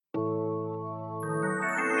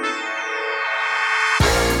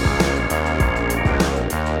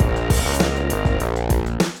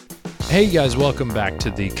Hey guys, welcome back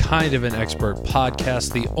to the Kind of an Expert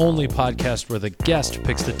podcast, the only podcast where the guest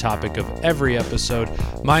picks the topic of every episode.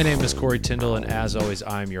 My name is Corey Tyndall, and as always,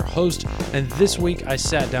 I'm your host. And this week, I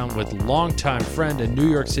sat down with longtime friend and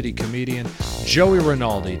New York City comedian Joey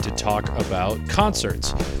Rinaldi to talk about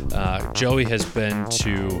concerts. Joey has been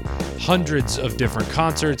to hundreds of different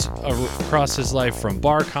concerts across his life, from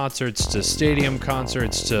bar concerts to stadium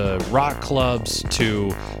concerts to rock clubs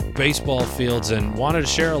to baseball fields, and wanted to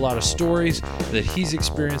share a lot of stories that he's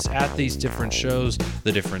experienced at these different shows,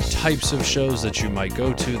 the different types of shows that you might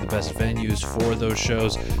go to, the best venues for those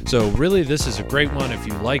shows. So really, this is a great one if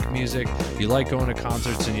you like music, you like going to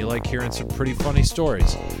concerts, and you like hearing some pretty funny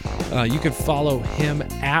stories. You can follow him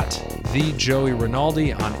at the Joey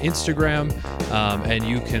Rinaldi on Instagram, and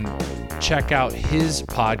you can check out his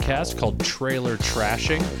podcast called Trailer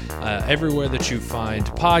Trashing everywhere that you find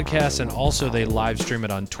podcasts, and also they live stream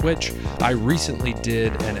it on Twitch. I recently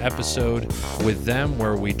did an episode with them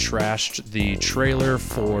where we trashed the trailer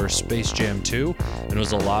for Space Jam 2, and it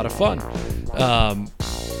was a lot of fun.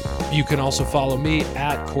 You can also follow me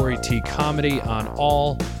at Corey T Comedy on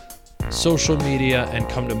all social media, and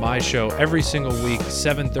come to my show every single week,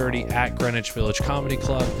 7:30 at Greenwich Village Comedy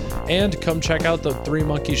Club. And come check out the Three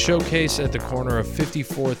Monkeys Showcase at the corner of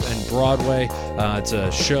 54th and Broadway. It's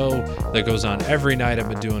a show that goes on every night. I've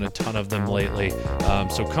been doing a ton of them lately.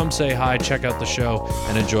 So come say hi, check out the show,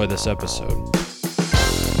 and enjoy this episode.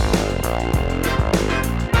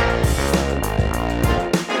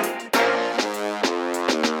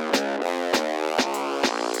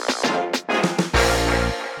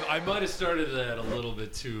 I started that a little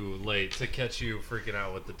bit too late to catch you freaking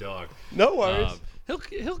out with the dog. No worries.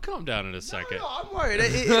 He'll calm down in a second. No, I'm worried.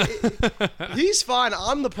 He's fine.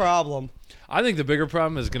 I'm the problem. I think the bigger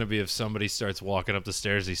problem is going to be if somebody starts walking up the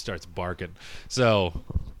stairs, he starts barking. So,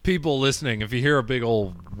 people listening, if you hear a big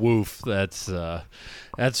old woof, that's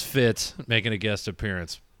Fitz making a guest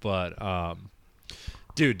appearance. But,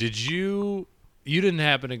 dude, you didn't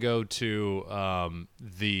happen to go to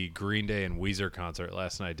the Green Day and Weezer concert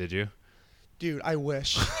last night, did you? Dude, I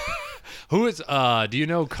wish. Who is, do you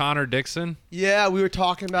know Connor Dixon? Yeah, we were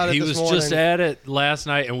talking about it this morning. He was just at it last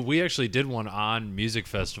night, and we actually did one on music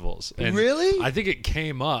festivals. And really? I think it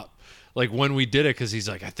came up, like, when we did it, because he's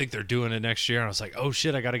like, I think they're doing it next year. And I was like, oh,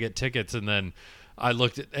 shit, I got to get tickets. And then I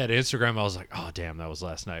looked at Instagram. I was like, oh, damn, that was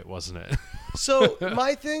last night, wasn't it? So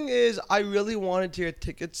my thing is, I really wanted to get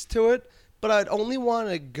tickets to it, but I'd only want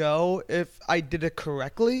to go if I did it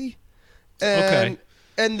correctly. Okay.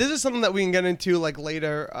 And this is something that we can get into like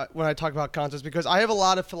later when I talk about concerts, because I have a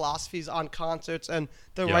lot of philosophies on concerts and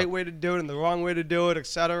the right way to do it and the wrong way to do it,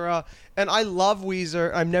 etc. And I love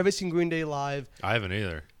Weezer. I've never seen Green Day live. I haven't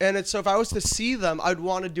either. And so if I was to see them, I'd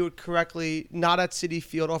want to do it correctly, not at Citi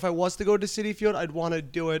Field. Or if I was to go to Citi Field, I'd want to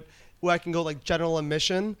do it where I can go like general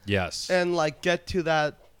admission. Yes. And like get to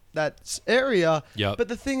that area. Yep. But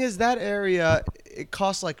the thing is, that area, it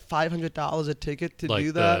costs like $500 a ticket to like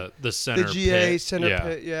do that. The center the GA pit. center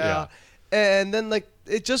pit, yeah. And then like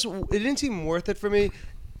it didn't seem worth it for me.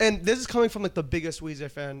 And this is coming from like the biggest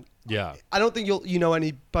Weezer fan. Yeah. I don't think you know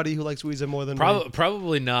anybody who likes Weezer more than me.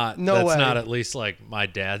 Probably not. No That's way. not at least like my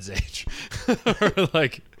dad's age, or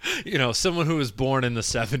like someone who was born in the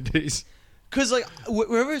 70s. Because, like,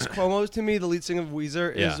 Rivers Cuomo, to me, the lead singer of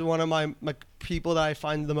Weezer, is one of my people that I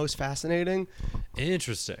find the most fascinating.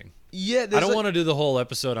 Interesting. Yeah. I don't want to do the whole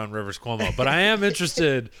episode on Rivers Cuomo, but I am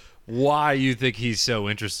interested why you think he's so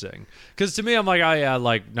interesting. Because to me, I'm like, oh, yeah,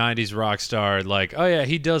 like, 90s rock star. Like, oh, yeah,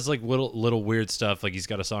 he does, like, little weird stuff. Like, he's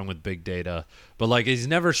got a song with Big Data. But, like, he's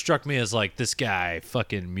never struck me as, like, this guy,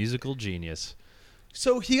 fucking musical genius.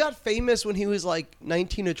 So he got famous when he was, like,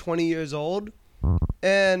 19 or 20 years old.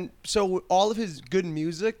 And so all of his good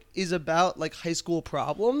music is about like high school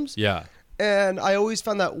problems. Yeah. And I always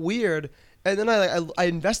found that weird. And then I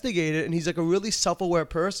investigated, and he's like a really self-aware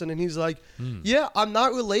person. And he's like, yeah, I'm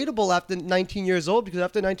not relatable after 19 years old, because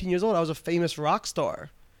after 19 years old, I was a famous rock star.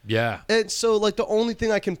 Yeah. And so like the only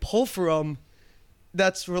thing I can pull from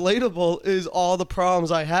that's relatable is all the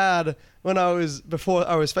problems I had before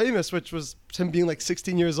I was famous, which was him being like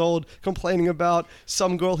 16 years old, complaining about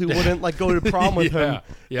some girl who wouldn't like go to prom with him.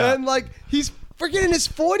 Yeah. And like he's freaking in his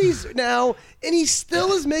 40s now, and he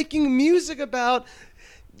still is making music about,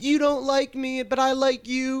 you don't like me, but I like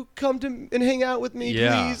you. Come to and hang out with me,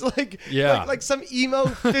 please. Like some emo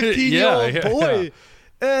 15-year-old boy.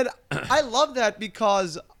 And I love that,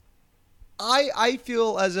 because I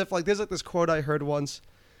feel as if like there's like this quote I heard once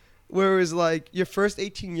where it was like your first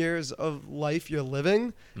 18 years of life you're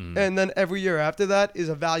living, and then every year after that is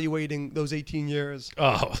evaluating those 18 years.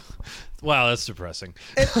 Oh, wow, that's depressing.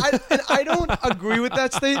 And I don't agree with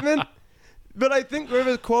that statement, But I think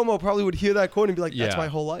Rivers Cuomo probably would hear that quote and be like, "That's my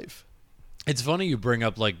whole life." It's funny you bring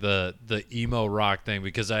up like the emo rock thing,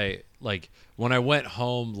 because when I went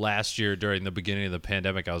home last year during the beginning of the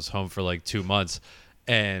pandemic, I was home for like 2 months,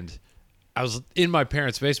 and I was in my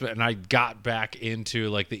parents' basement, and I got back into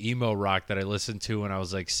like the emo rock that I listened to when I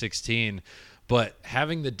was like 16. But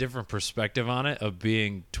having the different perspective on it of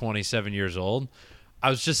being 27 years old, I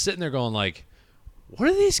was just sitting there going like, what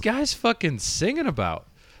are these guys fucking singing about?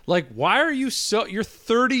 Like, why are you you're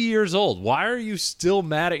 30 years old. Why are you still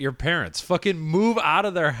mad at your parents? Fucking move out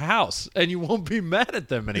of their house and you won't be mad at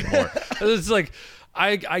them anymore. It's like,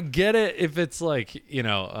 I get it if it's like,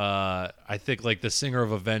 I think like the singer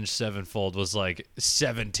of Avenged Sevenfold was like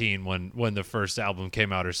 17 when the first album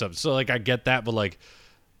came out or something. So like, I get that, but like,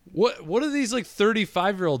 what are these like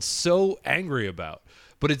 35-year-olds so angry about?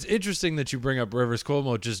 But it's interesting that you bring up Rivers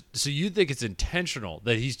Cuomo, just so you think it's intentional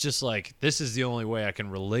that he's just like, this is the only way I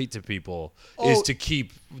can relate to people is to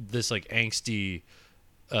keep this like angsty,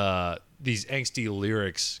 these angsty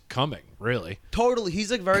lyrics coming, really. Totally.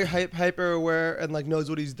 He's like very hyper aware and like knows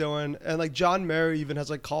what he's doing. And like John Mayer even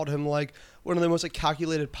has like called him like one of the most like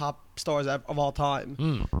calculated pop stars of all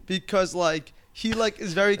time. Because like he like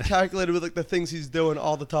is very calculated with like the things he's doing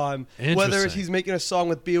all the time. Whether it's he's making a song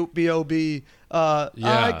with B.O.B.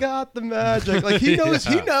 I got the magic. Like he knows.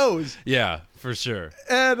 He knows. Yeah, for sure.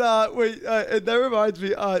 And that reminds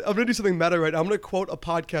me. I'm gonna do something meta right now. I'm gonna quote a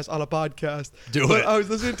podcast on a podcast. Do it. I was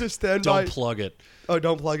listening to Stand By. Don't plug it. Oh,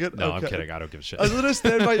 don't plug it. No, okay. I'm kidding. I don't give a shit. I was listening to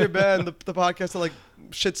Stand By Your Band, the podcast that like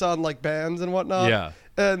shits on like bands and whatnot. Yeah.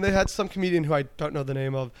 And they had some comedian who I don't know the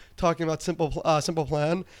name of talking about Simple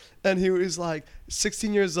Plan, and he was like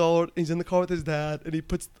 16 years old. And he's in the car with his dad, and he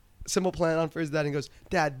puts Simple Plan on for his dad and goes,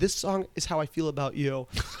 "Dad, this song is how I feel about you."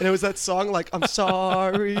 And it was that song like, "I'm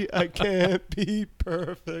sorry, I can't be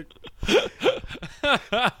perfect."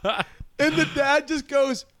 And the dad just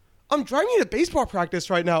goes, "I'm driving you to baseball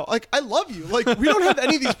practice right now. Like, I love you. Like, we don't have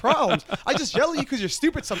any of these problems. I just yell at you because you're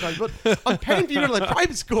stupid sometimes, but I'm paying for you to like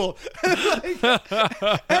private school." And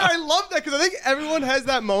I love that because I think everyone has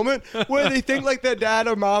that moment where they think like their dad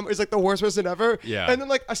or mom is like the worst person ever. Yeah. And then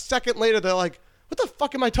like a second later, they're like, "What the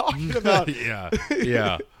fuck am I talking about?"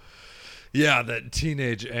 Yeah, that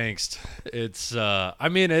teenage angst. It's, I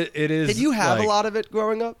mean, it is. Did you have like, a lot of it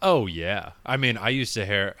growing up? Oh, yeah. I mean, I used to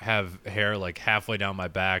have hair like halfway down my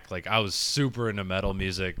back. Like, I was super into metal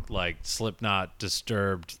music, like Slipknot,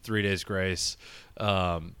 Disturbed, 3 Days Grace.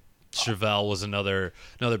 Chevelle was another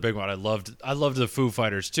big one. I loved the Foo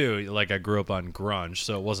Fighters, too. Like, I grew up on grunge,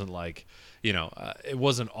 so it wasn't like, it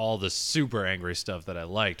wasn't all the super angry stuff that I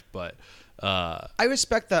liked, but... I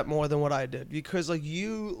respect that more than what I did because like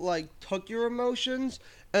you like took your emotions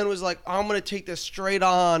and was like, "I'm gonna take this straight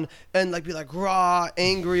on and like be like raw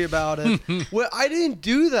angry about it." Well, I didn't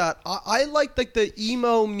do that. I liked like the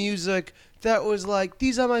emo music that was like,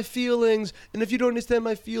 "These are my feelings, and if you don't understand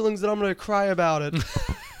my feelings, then I'm gonna cry about it."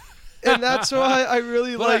 And that's why I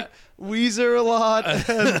really like Weezer a lot,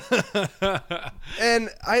 and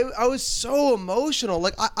I was so emotional.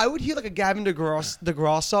 Like I would hear like a Gavin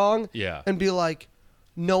DeGraw song, and be like,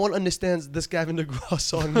 "No one understands this Gavin DeGraw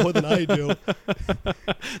song more than I do."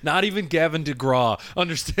 Not even Gavin DeGraw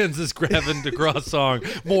understands this Gavin DeGraw song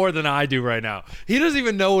more than I do right now. He doesn't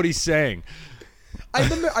even know what he's saying. I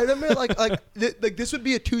remember like this would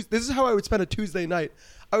be a Tuesday. This is how I would spend a Tuesday night.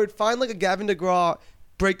 I would find like a Gavin DeGraw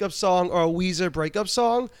breakup song or a Weezer breakup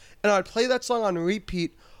song, and I'd play that song on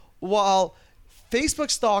repeat while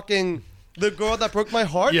Facebook stalking the girl that broke my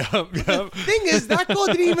heart. The thing is, that girl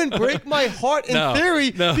didn't even break my heart in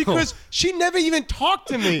theory because she never even talked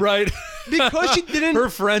to me. Right. Because she didn't. Her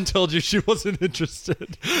friend told you she wasn't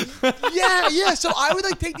interested. Yeah. So I would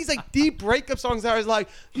like take these like deep breakup songs that I was like,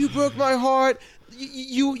 "You broke my heart.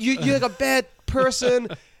 You're like a bad person."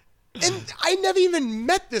 And I never even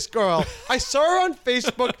met this girl. I saw her on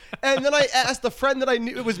Facebook, and then I asked a friend that I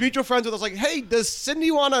knew, it was mutual friends with us, like, "Hey, does Cindy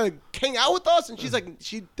want to hang out with us?" And she's like,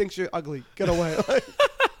 "She thinks you're ugly. Get away."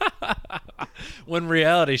 When in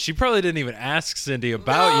reality, she probably didn't even ask Cindy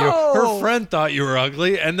about you. Her friend thought you were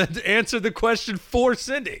ugly and then answered the question for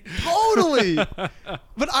Cindy. Totally.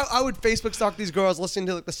 But I would Facebook stalk these girls listening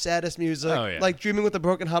to like the saddest music. Oh, yeah. Like Dreaming with a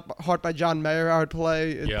Broken Heart by John Mayer I would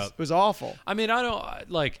play. It was awful. I mean,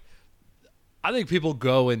 I think people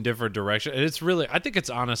go in different directions. It's really, I think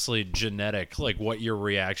it's honestly genetic, like what your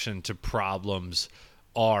reaction to problems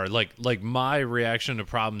are. Like my reaction to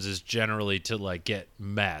problems is generally to like get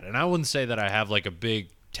mad. And I wouldn't say that I have like a big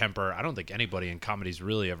temper. I don't think anybody in comedy's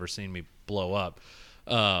really ever seen me blow up.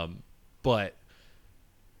 But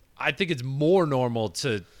I think it's more normal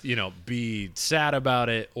to, be sad about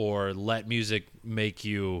it or let music make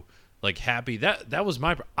you like happy. That was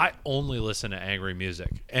I only listen to angry music.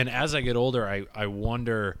 And as I get older, I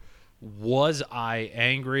wonder, was I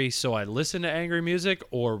angry so I listened to angry music,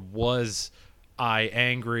 or was I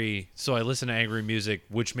angry so I listened to angry music,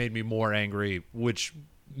 which made me more angry, which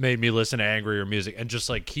made me listen to angrier music, and just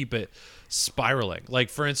like keep it spiraling. Like,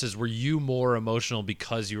 for instance, were you more emotional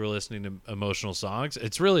because you were listening to emotional songs?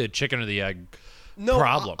 It's really a chicken or the egg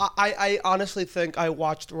problem. I honestly think I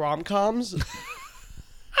watched rom-coms.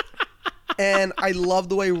 And I love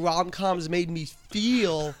the way rom-coms made me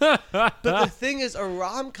feel. But the thing is, a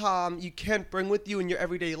rom-com you can't bring with you in your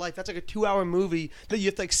everyday life. That's like a 2-hour movie that you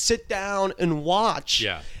have to like sit down and watch.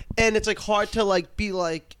 Yeah. And it's like hard to like be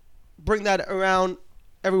like bring that around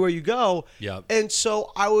everywhere you go. Yep. And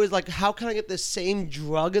so I was like, how can I get the same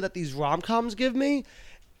drug that these rom-coms give me?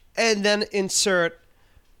 And then insert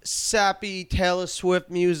sappy Taylor Swift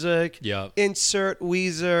music. Yep. Insert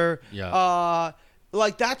Weezer. Yeah.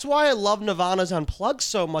 Like, that's why I love Nirvana's Unplugged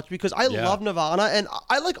so much, because I love Nirvana, and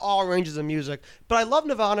I like all ranges of music, but I love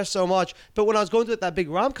Nirvana so much. But when I was going through that big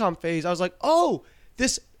rom-com phase, I was like, oh,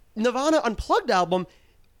 this Nirvana Unplugged album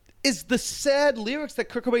is the sad lyrics that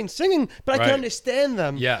Kurt Cobain's singing, but I can understand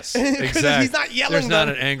them. Yes, exactly. He's not yelling There's not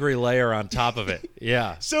an angry layer on top of it.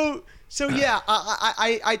 Yeah. So yeah,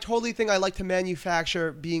 I totally think I like to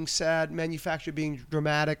manufacture being sad, manufacture being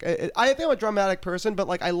dramatic. I think I'm a dramatic person, but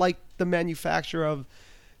like I like the manufacture of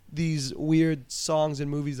these weird songs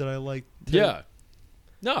and movies that I like. Yeah.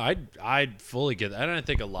 No, I fully get that. And I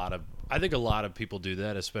think a lot of people do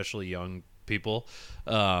that, especially young people.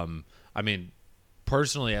 I mean,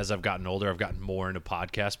 personally, as I've gotten older, I've gotten more into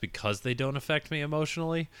podcasts because they don't affect me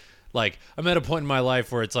emotionally. Like, I'm at a point in my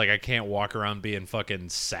life where it's like I can't walk around being fucking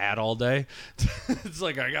sad all day. It's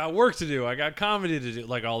like I got work to do. I got comedy to do,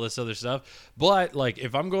 like all this other stuff. But, like,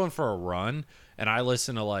 if I'm going for a run and I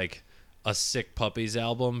listen to, like, a Sick Puppies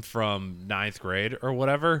album from 9th grade or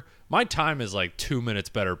whatever, my time is, like, 2 minutes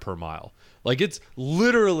better per mile. Like, it's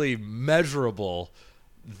literally measurable,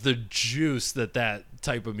 the juice that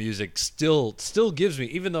type of music still gives me,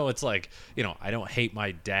 even though it's like, you know, I don't hate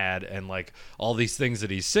my dad and like all these things that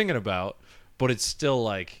he's singing about, but it's still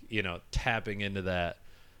like, you know, tapping into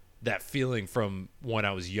that feeling from when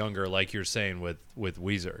I was younger, like you're saying with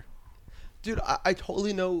Weezer. Dude, I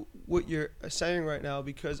totally know what you're saying right now,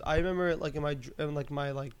 because I remember like in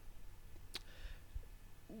my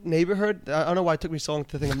neighborhood. I don't know why it took me so long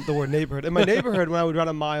to think of the word neighborhood. In my neighborhood, when I would run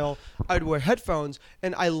a mile, I'd wear headphones,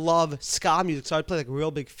 and I love ska music, so I'd play like Real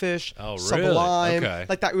Big Fish, Sublime,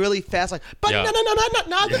 like that really fast, like, but no.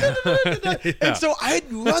 And so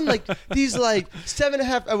I'd run like these like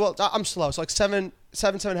 7.5. Well, I'm slow, so like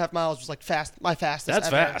 7.5 miles was like my fastest. That's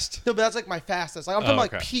ever. fast. No, but that's like my fastest. Like I'm talking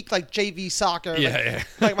like peak like JV soccer. Yeah.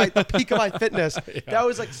 Like the peak of my fitness. That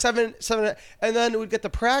was like 7, and then we'd get to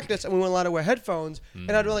practice, and we weren't allowed to wear headphones,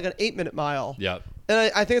 and I'd run like an 8-minute mile. Yep.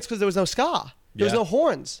 And I think it's because there was no ska. There was no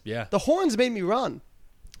horns. Yeah. The horns made me run.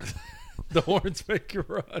 The horns make you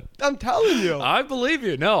run. I'm telling you. I believe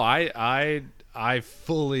you. No, I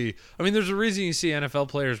fully. I mean, there's a reason you see NFL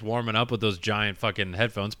players warming up with those giant fucking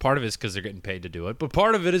headphones. Part of it is because they're getting paid to do it, but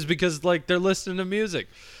part of it is because like they're listening to music.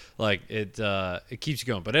 Like it keeps you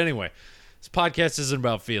going. But anyway, this podcast isn't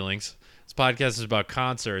about feelings. This podcast is about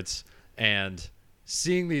concerts and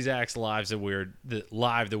seeing these acts live that we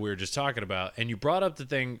were just talking about. And you brought up the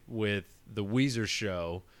thing with the Weezer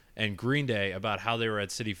show and Green Day about how they were at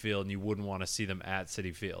Citi Field and you wouldn't want to see them at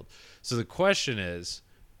Citi Field. So the question is,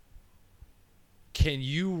 can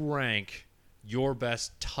you rank your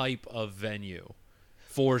best type of venue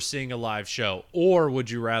for seeing a live show? Or would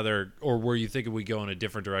you rather, or were you thinking we go in a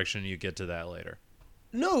different direction and you get to that later?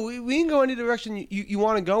 No, we can go any direction you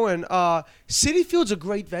want to go in. Citi Field's a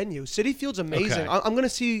great venue. Citi Field's amazing. Okay. I'm going to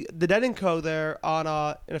see the Dead & Co. there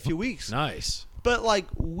in a few weeks. Nice. But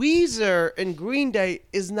like Weezer and Green Day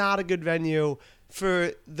is not a good venue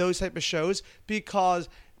for those type of shows, because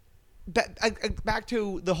back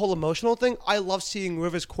to the whole emotional thing, I love seeing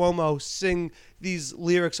Rivers Cuomo sing these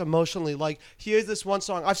lyrics emotionally. Like, here's this one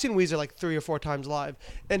song. I've seen Weezer like 3 or 4 times live.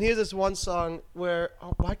 And here's this one song where,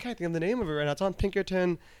 I can't think of the name of it right now. It's on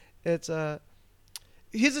Pinkerton. It's,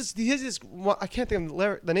 here's this one, I can't think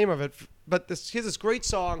of the name of it, but here's this great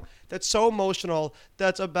song that's so emotional,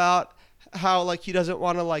 that's about how like he doesn't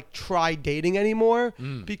want to like try dating anymore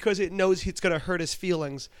because it knows it's gonna hurt his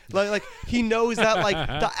feelings. Like he knows that like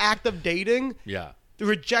the act of dating, the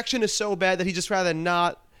rejection is so bad that he just rather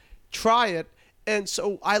not try it. And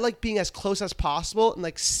so I like being as close as possible and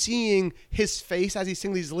like seeing his face as he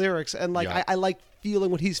sings these lyrics, and like I like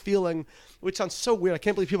feeling what he's feeling, which sounds so weird. I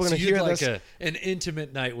can't believe people are going to hear this. An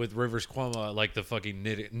intimate night with Rivers Cuomo, like the fucking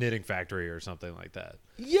knitting factory or something like that.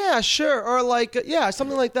 Yeah, sure. Or like,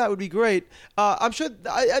 something like that would be great. I'm sure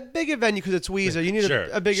a bigger venue because it's Weezer. You need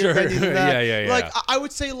a bigger venue than that. Yeah. Like, I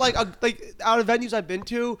would say like out of venues I've been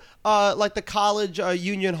to, like the College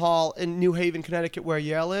Union Hall in New Haven, Connecticut, where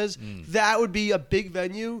Yale is. That would be a big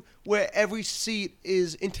venue where every seat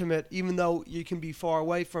is intimate, even though you can be far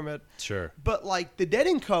away from it. Sure. But like the Dead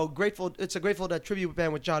 & Co., it's a Grateful Dead tribute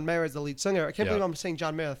band with John Mayer as the lead singer. I can't believe I'm saying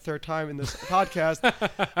John Mayer the third time in this podcast.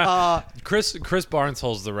 Chris Barnes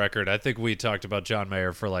holds the record. I think we talked about John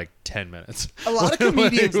Mayer for like 10 minutes. A lot of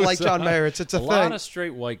comedians like John Mayer. It's a thing. A lot of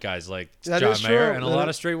straight white guys like that John Mayer, and a lot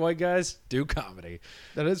of straight white guys do comedy.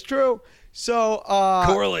 That is true. So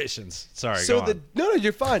correlations. Sorry. So go on. No,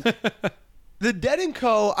 you're fine. The Dead &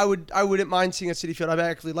 Co. I wouldn't mind seeing at Citi Field. I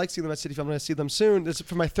actually like seeing them at Citi Field. I'm going to see them soon. This is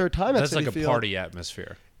for my third time at Citi Field. That's like a party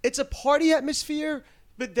atmosphere. It's a party atmosphere,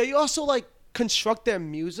 but they also like construct their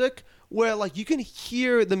music where like you can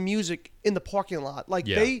hear the music in the parking lot. Like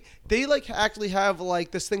they like actually have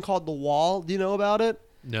like this thing called The Wall. Do you know about it?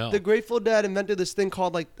 No. The Grateful Dead invented this thing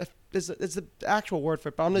called like it's the actual word for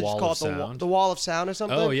it, but I'm gonna just call it the Wall of Sound or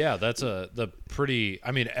something. Oh yeah, that's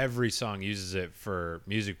every song uses it for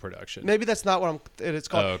music production. Maybe that's not what it's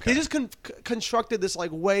called. Oh, okay. They just constructed this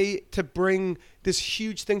like way to bring this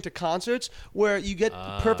huge thing to concerts where you get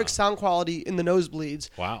perfect sound quality in the nosebleeds.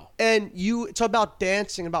 Wow. And it's about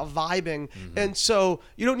dancing, about vibing. And so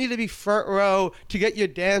you don't need to be front row to get your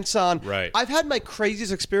dance on. Right. I've had my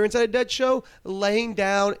craziest experience at a Dead show laying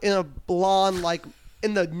down in a blonde like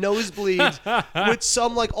in the nosebleeds with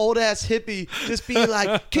some like old ass hippie just being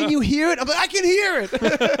like, "Can you hear it?" I'm like, "I can hear it."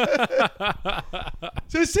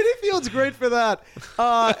 So Citi Field's great for that.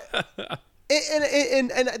 And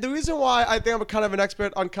the reason why I think I'm kind of an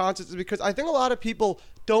expert on concerts is because I think a lot of people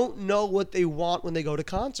don't know what they want when they go to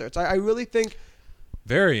concerts. I really think.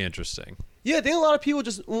 Very interesting. Yeah, I think a lot of people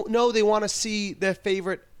just know they want to see their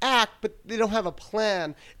favorite act, but they don't have a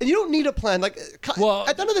plan. And you don't need a plan. Like, at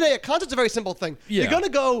the end of the day, a concert's a very simple thing. Yeah. You're going to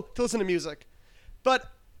go to listen to music. But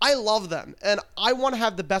I love them, and I want to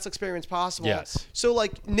have the best experience possible. Yes. So,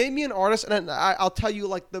 like, name me an artist, and I'll tell you,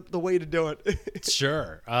 like, the way to do it.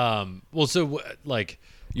 Sure. Well, so, like,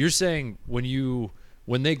 you're saying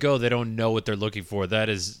when they go, they don't know what they're looking for.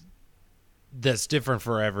 That's different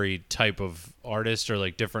for every type of artist or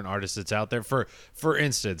like different artists that's out there. For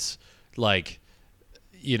instance, like,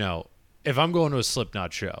 you know, if I'm going to a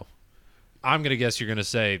Slipknot show, I'm gonna guess you're gonna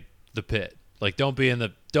say the pit. Like, don't be in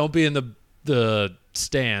the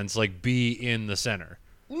stands. Like, be in the center.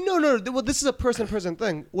 No. Well, this is a person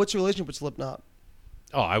thing. What's your relationship with Slipknot?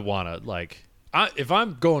 Oh, I wanna like. If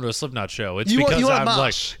I'm going to a Slipknot show, it's because I'm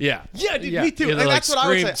mosh. Like, yeah, dude, me too. Yeah, like, that's what I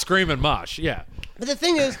would say. Screaming mosh, yeah. But the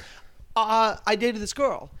thing is, I dated this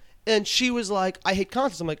girl, and she was like, "I hate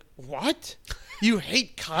concerts." I'm like, "What? You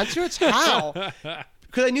hate concerts? How?"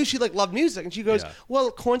 Because I knew she like loved music, and she goes,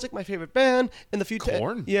 "Well, Korn's like my favorite band." And the few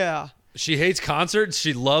Korn? Yeah. She hates concerts.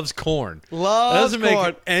 She loves Korn. That doesn't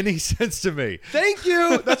make any sense to me. Thank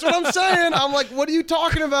you. That's what I'm saying. I'm like, what are you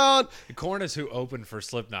talking about? Korn is who opened for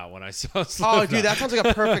Slipknot when I saw Slipknot. Oh, dude, that sounds like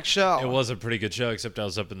a perfect show. It was a pretty good show, except I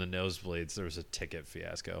was up in the nosebleeds. There was a ticket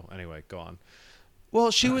fiasco. Anyway, go on.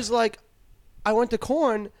 Well, she was like, I went to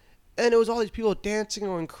Korn, and it was all these people dancing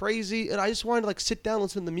and going crazy, and I just wanted to like sit down and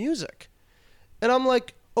listen to the music. And I'm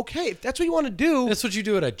like, okay, if that's what you want to do. That's what you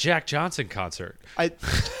do at a Jack Johnson concert.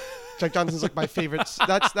 Jack Johnson's like my favorite.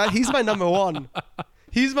 He's my number one.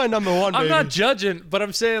 He's my number one, baby. I'm not judging, but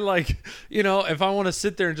I'm saying, like, you know, if I want to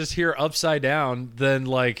sit there and just hear Upside Down, then,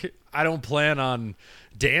 like, I don't plan on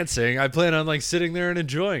dancing. I plan on, like, sitting there and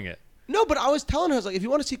enjoying it. No, but I was telling her, I was like, if you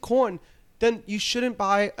want to see Korn, then you shouldn't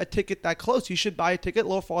buy a ticket that close. You should buy a ticket a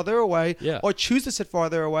little farther away, or choose to sit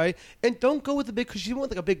farther away, and don't go with the big, because you want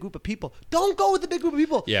like a big group of people. Don't go with the big group of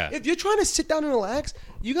people. Yeah. If you're trying to sit down and relax,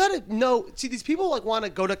 you gotta know. See, these people like want to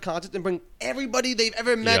go to concerts and bring everybody they've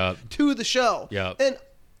ever met to the show. Yeah. And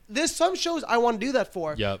there's some shows I want to do that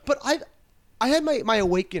for. Yeah. But I had my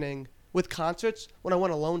awakening with concerts when I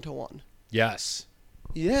went alone to one. Yes.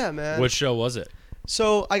 Yeah, man. Which show was it?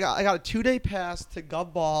 So I got a 2-day pass to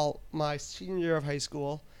Gov Ball my senior year of high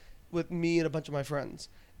school with me and a bunch of my friends.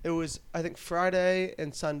 It was, I think, Friday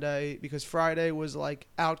and Sunday, because Friday was like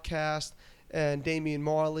Outkast and Damian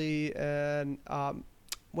Marley and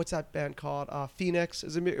what's that band called? Phoenix.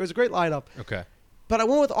 It was a great lineup. Okay. But I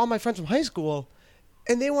went with all my friends from high school,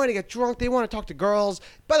 and they want to get drunk. They want to talk to girls.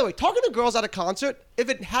 By the way, talking to girls at a concert, if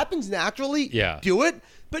it happens naturally, do it.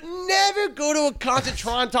 But never go to a concert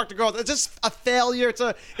trying to talk to girls. It's just a failure. It's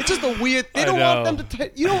just a weird. They don't want them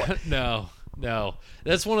to. You don't. No. No.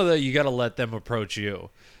 That's one of the, you got to let them approach you.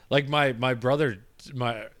 Like my brother,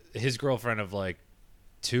 his girlfriend of like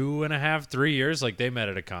 2.5, 3 years, like they met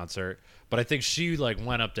at a concert, but I think she like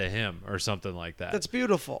went up to him or something like that. That's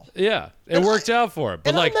beautiful. Yeah. It worked out for him. But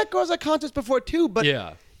and like, I met girls at concerts before too, but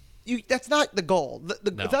yeah. That's not the goal.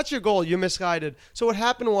 No. If that's your goal, you're misguided. So what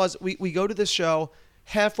happened was we go to this show.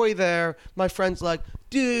 Halfway there, my friend's like,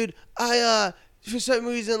 dude, I for some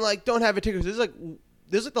reason like don't have a ticket. This is like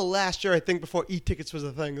the last year I think before e-tickets was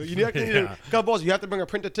a thing. You actually need a couple balls. You have to bring a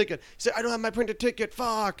printed ticket. He said, I don't have my printed ticket.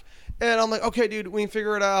 Fuck. And I'm like, okay, dude, we can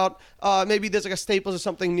figure it out. Maybe there's like a Staples or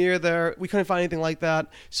something near there. We couldn't find anything like that,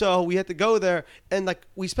 so we had to go there. And like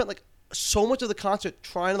we spent like so much of the concert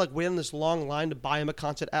trying to like wait in this long line to buy him a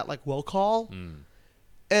concert at like Will Call.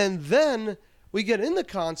 And then we get in the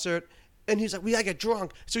concert. And he's like, we gotta get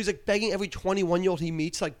drunk. So he's like begging every 21-year-old he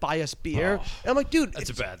meets to like buy us beer. And I'm like, dude,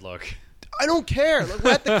 that's a bad look. I don't care. Like,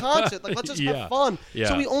 we're at the concert. Like, let's just have fun. Yeah.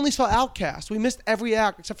 So we only saw Outkast. We missed every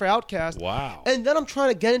act except for Outkast. Wow. And then I'm trying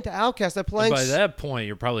to get into Outkast. They're playing. By that point,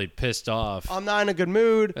 you're probably pissed off. I'm not in a good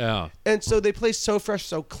mood. Yeah. And so they play So Fresh,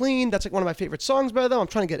 So Clean. That's like one of my favorite songs by them. I'm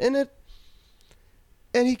trying to get in it.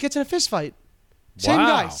 And he gets in a fist fight.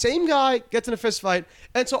 Same guy gets in a fist fight.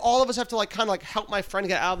 And so all of us have to like kind of like help my friend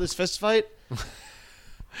get out of this fist fight.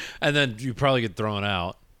 And then you probably get thrown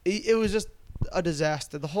out. It was just a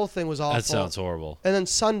disaster. The whole thing was awful. That sounds horrible. And then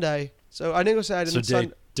Sunday, so I didn't go Saturday.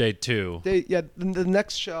 So day two. The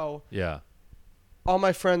next show. Yeah. All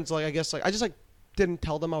my friends, like I guess, like I just like didn't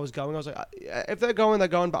tell them I was going. I was like, if they're going, they're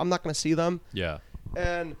going, but I'm not going to see them. Yeah.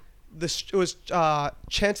 And it was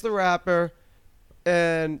Chance the Rapper,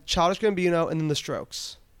 and Childish Gambino, and then The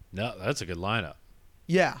Strokes. No, that's a good lineup.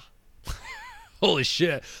 Yeah. Holy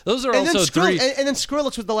shit. Those are also three. And then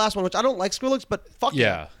Skrillex was the last one, which I don't like Skrillex, but fuck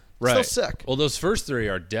yeah. Right. Still sick. Well, those first three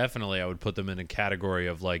are definitely, I would put them in a category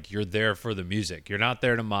of like, you're there for the music. You're not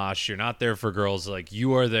there to mosh. You're not there for girls. Like,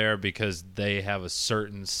 you are there because they have a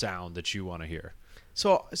certain sound that you want to hear.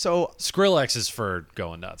 So Skrillex is for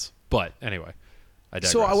going nuts. But anyway, I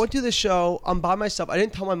digress. So I went to this show. I'm by myself. I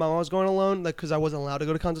didn't tell my mom I was going alone, like, because I wasn't allowed to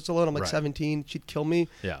go to concerts alone. I'm like 17. She'd kill me.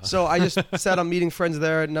 Yeah. So I just said I'm meeting friends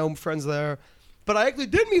there, no friends there. But I actually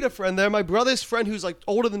did meet a friend there. My brother's friend, who's like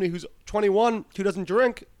older than me, who's 21, who doesn't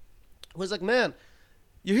drink, was like, man,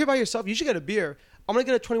 you're here by yourself. You should get a beer. I'm going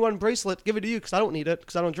to get a 21 bracelet, give it to you because I don't need it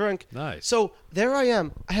because I don't drink. Nice. So there I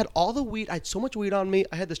am. I had all the weed. I had so much weed on me.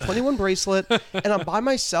 I had this 21 bracelet, and I'm by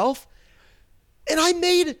myself. And I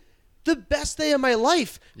made the best day of my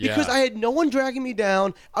life because I had no one dragging me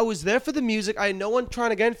down. I was there for the music. I had no one trying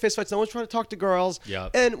to get in fistfights. No one trying to talk to girls.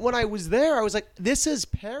 Yep. And when I was there, I was like, this is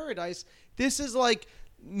paradise. This is like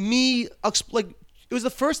me, like, it was the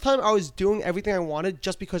first time I was doing everything I wanted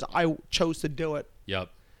just because I chose to do it. Yep.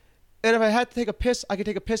 And if I had to take a piss, I could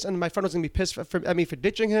take a piss, and my friend was going to be pissed at me for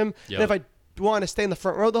ditching him. Yep. And if I wanted to stay in the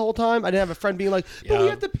front row the whole time, I didn't have a friend being like, but we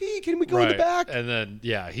have to pee. Can we go in the back? And then,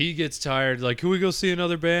 he gets tired. Like, can we go see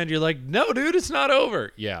another band? You're like, no, dude, it's not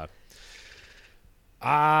over. Yeah.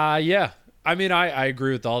 Yeah. I mean, I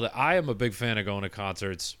agree with all that. I am a big fan of going to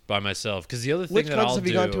concerts by myself because the other thing that I'll do. Which concerts have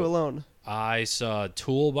you gone to alone? I saw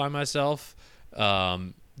Tool by myself.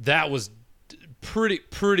 That was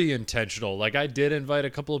pretty intentional. Like, I did invite a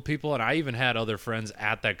couple of people, and I even had other friends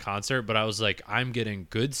at that concert, but I was like, I'm getting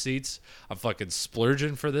good seats. I'm fucking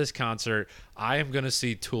splurging for this concert. I am going to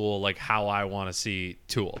see Tool like how I want to see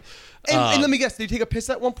Tool. And let me guess, did you take a piss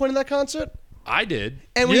at one point in that concert? I did.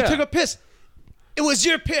 And when you took a piss, it was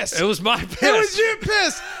your piss. It was my piss. It was your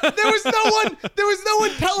piss. There was no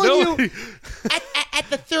one telling you at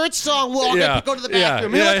the third song, well, I'm going to go to the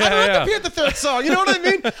bathroom. I don't have to pee at the third song. You know what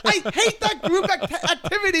I mean? I hate that group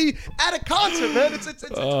activity at a concert, man. It's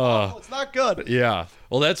awful. It's not good. Yeah.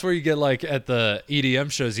 Well, that's where you get, like, at the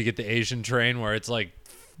EDM shows, you get the Asian train where it's like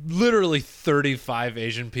literally 35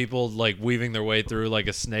 Asian people like weaving their way through like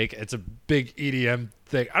a snake. It's a big EDM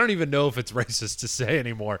thing. I don't even know if it's racist to say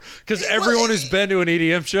anymore because everyone who's been to an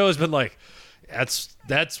EDM show has been like,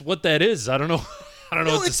 that's what that is. I don't know. I don't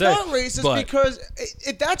know what to say. No, it's not racist because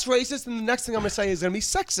if that's racist, then the next thing I'm going to say is going to be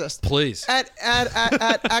sexist. Please.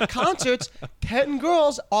 At concerts, 10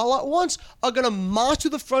 girls all at once are going to march to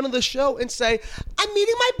the front of the show and say, I'm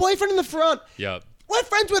meeting my boyfriend in the front. Yep. We're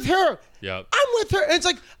friends with her. Yep. I'm with her. And it's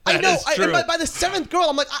like, I know. And by the 7th girl,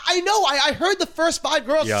 I'm like, I know. I heard the first 5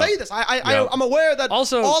 girls say this. I'm aware that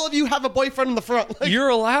also, all of you have a boyfriend in the front. Like, you're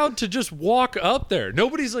allowed to just walk up there.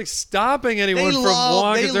 Nobody's like stopping anyone from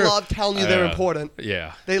walking. They love telling you they're important.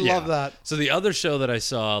 Yeah. They love that. So the other show that I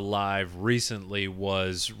saw live recently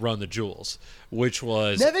was Run the Jewels, which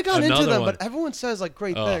was never gone into them, but everyone says like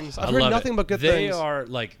great things. I've heard nothing but good things.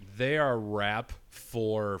 They are rap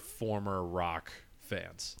for former rock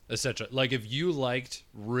fans, essentially. Like if you liked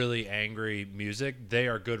really angry music, they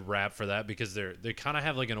are good rap for that because they kind of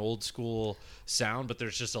have like an old school sound, but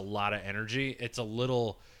there's just a lot of energy. It's a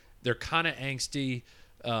little, they're kind of angsty,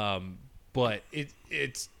 but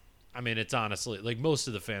it's honestly like most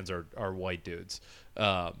of the fans are white dudes,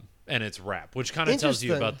 and it's rap, which kind of tells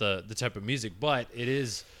you about the type of music. But it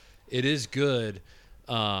is good.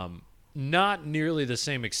 Not nearly the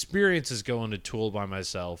same experience as going to Tool by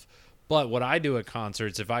myself. But what I do at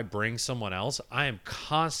concerts, if I bring someone else, I am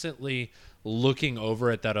constantly looking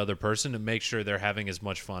over at that other person to make sure they're having as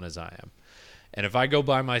much fun as I am. And if I go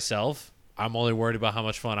by myself, I'm only worried about how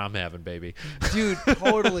much fun I'm having, baby. Dude,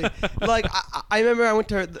 totally. Like, I remember I went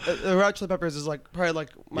to the Red Hot Chili Peppers is like probably like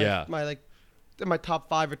my top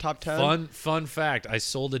 5 or top 10. Fun fact, I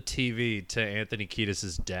sold a TV to Anthony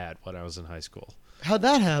Kiedis' dad when I was in high school. How'd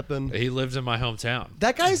that happen? He lives in my hometown.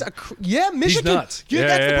 That guy's Michigan. He's nuts.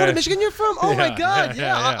 That's the part of Michigan you're from? Oh, my God.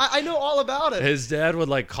 Yeah. I know all about it. His dad would,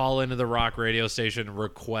 like, call into the rock radio station and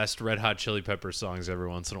request Red Hot Chili Peppers songs every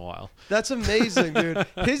once in a while. That's amazing, dude.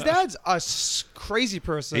 His dad's a crazy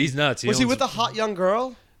person. He's nuts. Was he with a hot young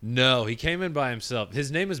girl? No, he came in by himself.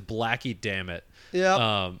 His name is Blackie Dammit.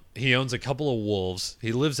 Yeah. He owns a couple of wolves.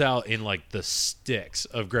 He lives out in like the sticks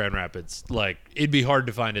of Grand Rapids. Like it'd be hard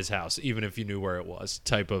to find his house, even if you knew where it was.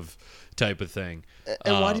 Type of thing.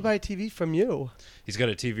 And why did he buy a TV from you? He's got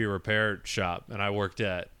a TV repair shop, and I worked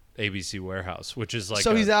at ABC Warehouse, which is like.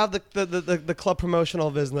 So he's out of the club promotional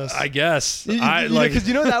business. I guess. Because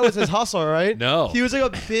that was his hustle, right? No. He was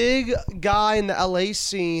like a big guy in the LA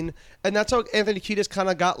scene, and that's how Anthony Kiedis kind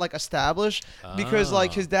of got like established because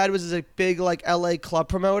like his dad was a big like LA club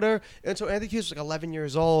promoter, and so Anthony Kiedis was like 11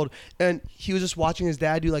 years old, and he was just watching his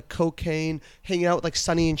dad do like cocaine, hanging out with like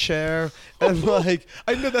Sonny and Cher, and like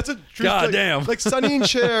I know that's a truth. God damn. Like Sonny and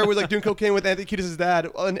Cher was like doing cocaine with Anthony Kiedis' dad,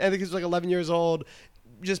 and Anthony Kiedis was like 11 years old.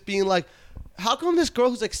 Just being like, how come this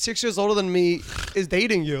girl who's like 6 years older than me is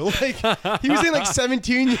dating you? Like he was dating like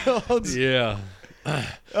 17-year-olds. Yeah,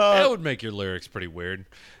 that would make your lyrics pretty weird.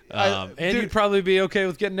 And you'd probably be okay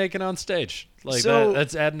with getting naked on stage. Like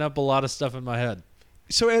that's adding up a lot of stuff in my head.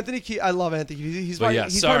 So Anthony Kiedis, I love Anthony Kiedis.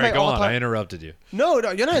 He's sorry, go on. I interrupted you. No,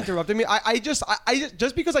 you're not interrupting me. I just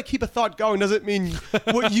because I keep a thought going doesn't mean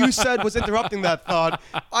what you said was interrupting that thought.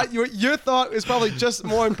 Your thought is probably just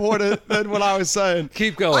more important than what I was saying.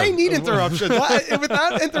 Keep going. I need interruptions.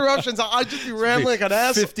 Without interruptions, I'd just be rambling like an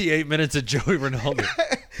ass. 58 minutes of Joey Rinaldi.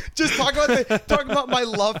 Just talking about my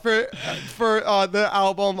love for the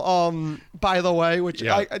album By the Way, which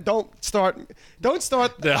I don't start.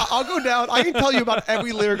 I'll go down. I can tell you about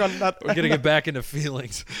every lyric on that. We're gonna get back into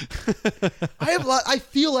feelings. I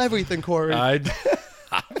feel everything, Corey. I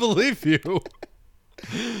believe you.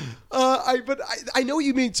 I know what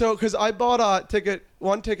you mean. So, because I bought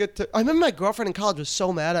one ticket to. I remember my girlfriend in college was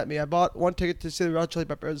so mad at me. I bought one ticket to see the Red Hot Chili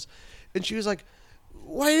Peppers, and she was like,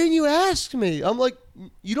 "Why didn't you ask me?" I'm like,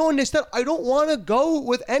 "You don't understand. I don't want to go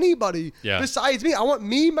with anybody besides me. I want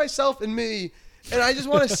me, myself, and me." And I just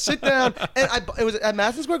want to sit down. And it was at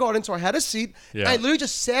Madison Square Garden, so I had a seat. Yeah. And I literally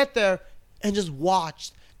just sat there and just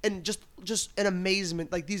watched. And just in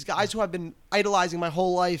amazement. Like these guys who I've been idolizing my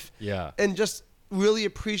whole life. Yeah. And just really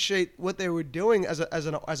appreciate what they were doing as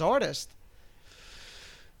artists.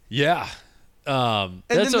 Yeah.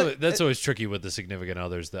 That's always tricky with the significant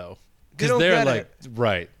others, though. Because they're like,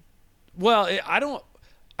 right. Well, I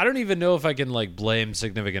don't even know if I can like blame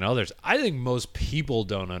significant others. I think most people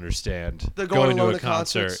don't understand going to a concert.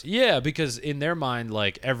 Concerts. Yeah, because in their mind,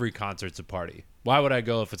 like every concert's a party. Why would I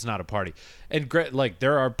go if it's not a party? And like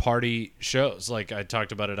there are party shows. Like I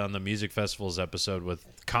talked about it on the music festivals episode with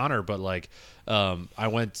Connor, but like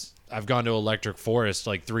I've gone to Electric Forest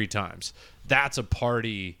like 3 times. That's a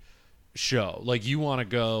party show. Like you want to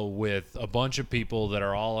go with a bunch of people that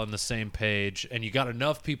are all on the same page, and you got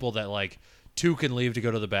enough people that like 2 can leave to go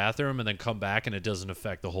to the bathroom and then come back and it doesn't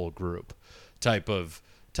affect the whole group type of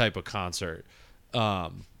concert.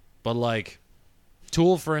 But like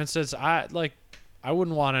Tool, for instance, I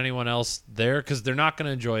wouldn't want anyone else there because they're not going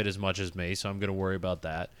to enjoy it as much as me, so I'm going to worry about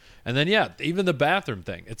that. And then, even the bathroom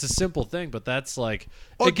thing. It's a simple thing, but that's like,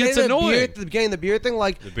 it gets annoying. At the beginning, the beer thing,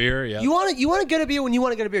 like... The beer, yeah. You want to get a beer when you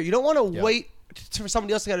want to get a beer. You don't want to wait for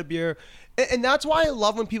somebody else to get a beer. And that's why I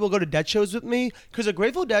love when people go to Dead shows with me, because a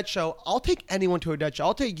Grateful Dead show, I'll take anyone to a Dead show.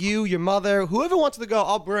 I'll take you, your mother, whoever wants to go,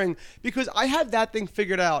 I'll bring, because I have that thing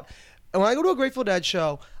figured out. And when I go to a Grateful Dead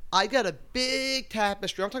show, I get a big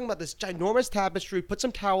tapestry. I'm talking about this ginormous tapestry, put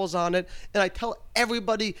some towels on it, and I tell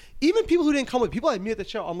everybody, even people who didn't come with, people I meet at the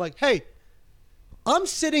show, I'm like, hey, I'm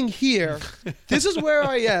sitting here. This is where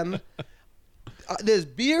I am. There's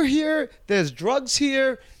beer here. There's drugs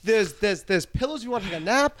here. There's pillows if you want to take a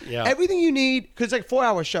nap. Yeah. Everything you need, because it's like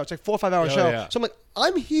 4-hour show. It's like 4 or 5 hour show. Yeah. So I'm like,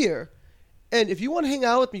 I'm here, and if you want to hang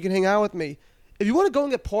out with me, you can hang out with me. If you want to go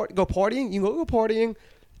and go partying, you can go partying.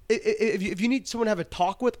 If you need someone to have a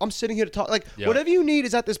talk with, I'm sitting here to talk. Like, whatever you need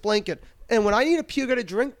is at this blanket. And when I need a pee or get a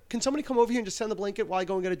drink, can somebody come over here and just send the blanket while I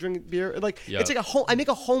go and get a drink, beer? Like, it's like a home. I make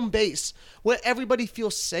a home base where everybody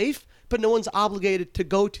feels safe, but no one's obligated to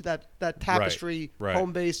go to that tapestry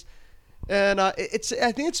home base. And I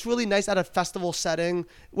think it's really nice at a festival setting,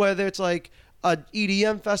 whether it's like a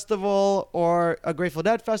EDM festival or a Grateful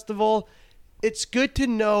Dead festival. It's good to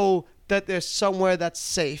know that there's somewhere that's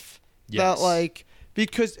safe. Yes. That, like,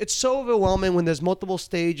 because it's so overwhelming when there's multiple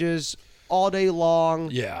stages all day long.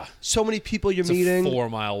 Yeah. So many people you're meeting. It's a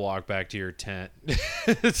 4-mile walk back to your tent.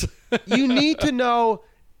 You need to know,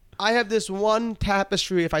 I have this one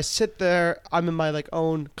tapestry. If I sit there, I'm in my like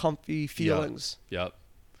own comfy feelings. Yep.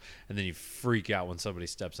 And then you freak out when somebody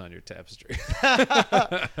steps on your tapestry.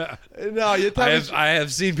 No, your tapestry. I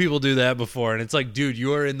have seen people do that before, and it's like, dude,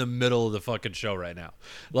 you are in the middle of the fucking show right now.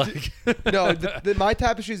 Like, no, my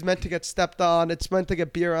tapestry is meant to get stepped on. It's meant to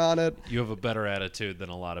get beer on it. You have a better attitude than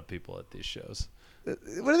a lot of people at these shows.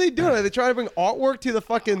 What are they doing? Are they trying to bring artwork to the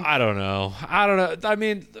fucking? I don't know. I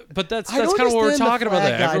mean, but that's kind of what we're talking about.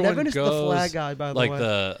 There, everyone never goes the flag guy, by the like way.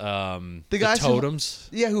 the guys totems.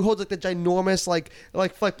 Who holds like the ginormous like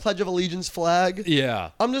Pledge of Allegiance flag.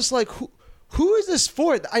 Yeah. I'm just like, who is this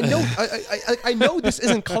for? I know, I know this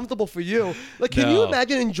isn't comfortable for you. Like, can you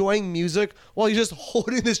imagine enjoying music while you're just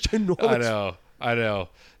holding this ginormous? I know.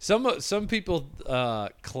 Some people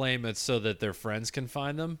claim it's so that their friends can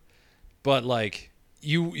find them, but like.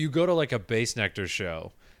 You go to like a Bass Nectar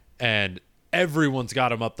show and everyone's got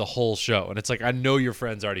them up the whole show. And it's like, I know your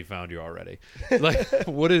friends already found you already. Like,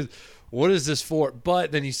 what is this for?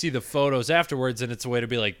 But then you see the photos afterwards and it's a way to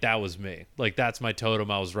be like, that was me. Like, that's my totem.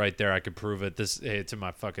 I was right there. I could prove it. It's in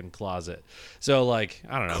my fucking closet. So like,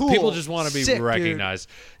 I don't know. Cool. People just want to be recognized.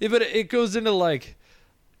 Yeah, but it goes into like,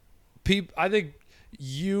 I think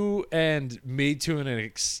you and me to an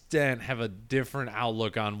extent have a different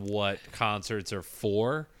outlook on what concerts are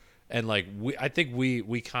for, and like I think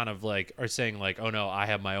we kind of like are saying like, oh no, I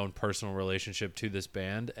have my own personal relationship to this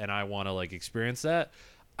band and I want to like experience that.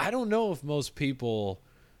 I don't know if most people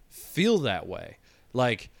feel that way.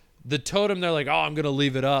 Like the totem, they're like, oh, I'm gonna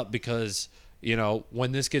leave it up because, you know,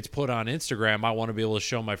 when this gets put on Instagram, I want to be able to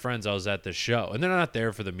show my friends I was at this show. And they're not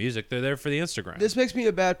there for the music. They're there for the Instagram. This makes me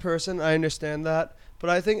a bad person. I understand that. But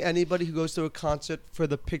I think anybody who goes to a concert for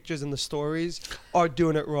the pictures and the stories are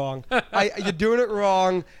doing it wrong. You're doing it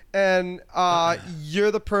wrong, and you're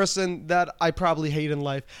the person that I probably hate in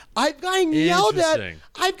life. I've gotten yelled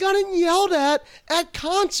at at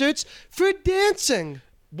concerts for dancing.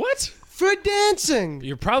 What? For dancing.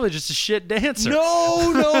 You're probably just a shit dancer.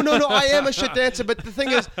 No. I am a shit dancer. But the thing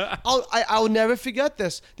is, I'll never forget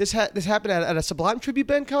this. This happened at a Sublime tribute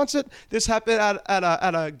band concert. This happened at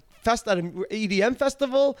an EDM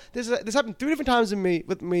festival. This happened 3 different times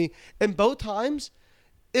with me. And both times,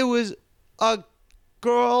 it was a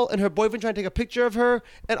girl and her boyfriend trying to take a picture of her,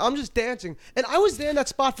 and I'm just dancing. And I was there in that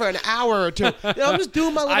spot for an hour or two. And I'm just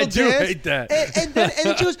doing my little dance. I do hate that. And then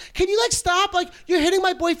she goes, "Can you like stop? Like you're hitting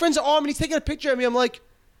my boyfriend's arm, and he's taking a picture of me." I'm like,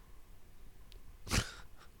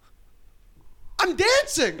 I'm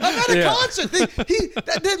dancing. I'm at a concert.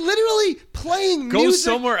 They're literally playing music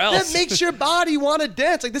somewhere else that makes your body want to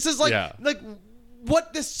dance. Like this is like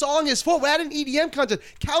what this song is for. We're at an EDM concert.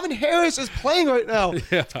 Calvin Harris is playing right now.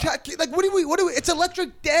 Yeah. Like what do we? It's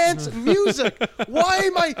electric dance music.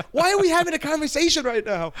 Why are we having a conversation right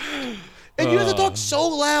now? And you have to talk so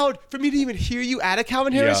loud for me to even hear you at a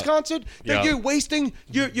Calvin Harris concert that you're wasting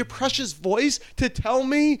your precious voice to tell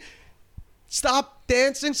me stop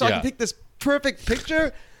dancing so I can take this perfect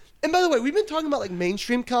picture. And by the way, we've been talking about like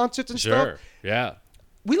mainstream concerts and stuff. Sure. Yeah.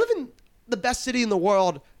 We live in the best city in the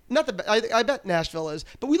world. Not I bet Nashville is,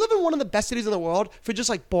 but we live in one of the best cities in the world for just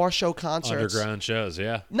like bar show concerts. Underground shows,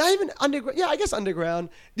 yeah. Not even underground. Yeah, I guess underground.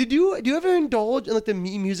 Do you ever indulge in like the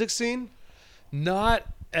music scene? Not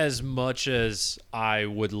as much as I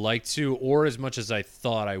would like to, or as much as I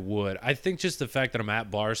thought I would. I think just the fact that I'm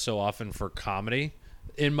at bars so often for comedy,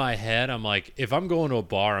 in my head, I'm like, if I'm going to a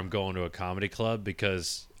bar, I'm going to a comedy club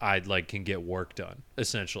because I like can get work done,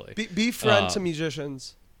 essentially. Befriend some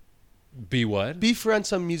musicians. Be what? Befriend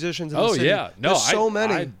some musicians in the city. Yeah. No, there's so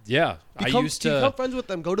many. I used to become friends with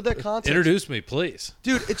them. Go to their concerts. Introduce me, please.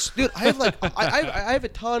 Dude, I have like I have a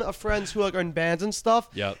ton of friends who like are in bands and stuff.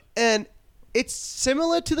 Yep. And it's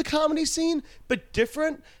similar to the comedy scene, but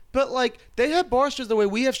different. But, like, they have bar shows the way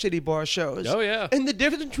we have shitty bar shows. Oh, yeah. And the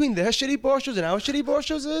difference between their shitty bar shows and our shitty bar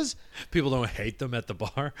shows is... People don't hate them at the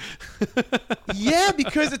bar. Yeah,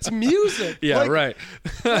 because it's music. Yeah, right.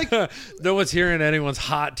 No one's hearing anyone's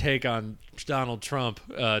hot take on Donald Trump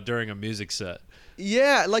during a music set.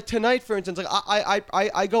 Yeah, like tonight, for instance, like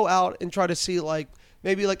I go out and try to see, like,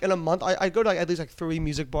 maybe, like, in a month. I go to, like, at least, like, 3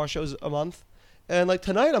 music bar shows a month. And like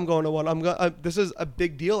tonight, I'm going to one. This is a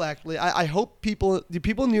big deal, actually. I hope do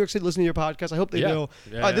people in New York City listen to your podcast? I hope they do.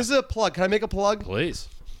 This is a plug. Can I make a plug? Please.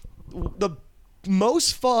 The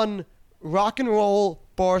most fun rock and roll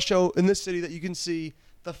bar show in the city that you can see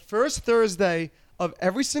the first Thursday of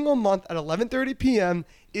every single month at 11:30 p.m.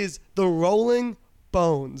 is the Rolling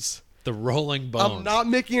Bones. The Rolling Bones. I'm not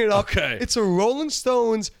making it up. Okay. It's a Rolling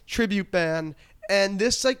Stones tribute band. And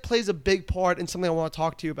this like plays a big part in something I want to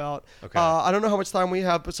talk to you about. Okay. I don't know how much time we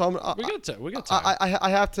have, but we got time. I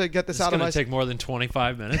have to get this out of my... It's going to take more than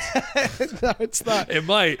 25 minutes. No, it's not. It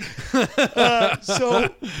might.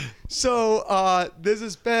 So there's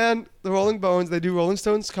this band, the Rolling Bones. They do Rolling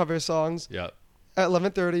Stones cover songs. Yep. At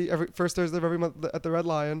 11:30 every first Thursday of every month at the Red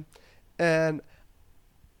Lion, and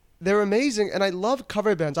they're amazing, and I love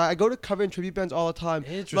cover bands. I go to cover and tribute bands all the time.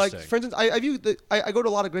 Interesting. Like, for instance, I go to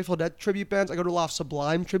a lot of Grateful Dead tribute bands. I go to a lot of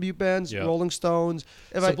Sublime tribute bands, Rolling Stones.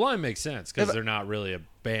 Sublime makes sense because they're not really a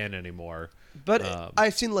band anymore. But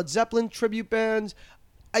I've seen Led Zeppelin tribute bands.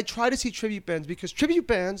 I try to see tribute bands because tribute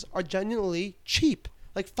bands are genuinely cheap,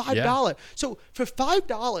 like $5. Yeah. So for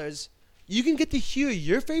 $5, you can get to hear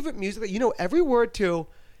your favorite music that you know every word to,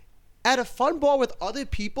 at a fun bar with other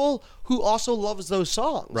people who also loves those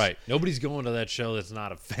songs. Right. Nobody's going to that show that's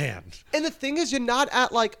not a fan. And the thing is, you're not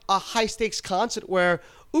at like a high stakes concert where,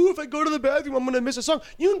 ooh, if I go to the bathroom, I'm going to miss a song.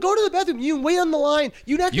 You can go to the bathroom. You can wait on the line.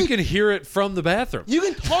 You can hear it from the bathroom. You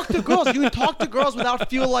can talk to girls. You can talk to girls without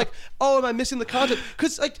feeling like, oh, am I missing the concert?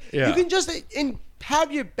 Because like you can just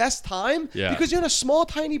have your best time because you're in a small,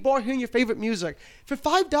 tiny bar hearing your favorite music. For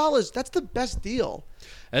 $5, that's the best deal.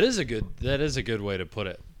 That is a good way to put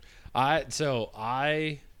it. I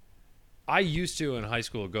used to in high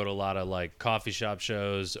school go to a lot of like coffee shop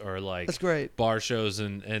shows or like That's great. bar shows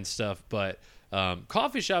and stuff, but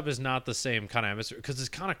coffee shop is not the same kind of atmosphere because it's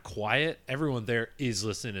kind of quiet. Everyone there is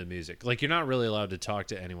listening to music. Like you're not really allowed to talk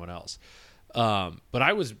to anyone else. But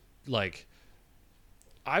I was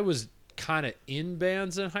kind of in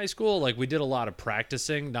bands in high school. Like we did a lot of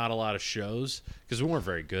practicing, not a lot of shows because we weren't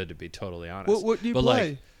very good, to be totally honest. What do you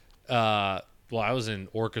play? Well, I was in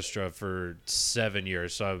orchestra for 7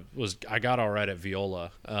 years, so I got all right at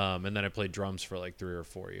viola, and then I played drums for like 3 or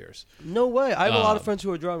 4 years. No way! I have a lot of friends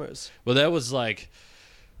who are drummers. Well, that was like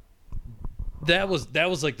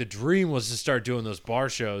the dream was to start doing those bar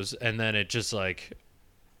shows, and then it just like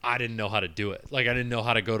I didn't know how to do it. Like I didn't know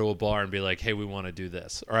how to go to a bar and be like, "Hey, we want to do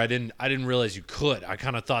this," or I didn't realize you could. I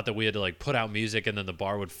kind of thought that we had to like put out music and then the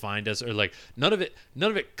bar would find us, or like none of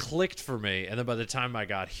it clicked for me. And then by the time I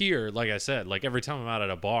got here, like I said, like every time I'm out at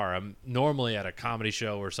a bar, I'm normally at a comedy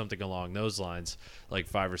show or something along those lines, like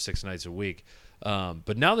 5 or 6 nights a week.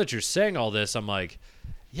 But now that you're saying all this, I'm like,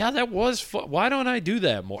 yeah, that was fun. Why don't I do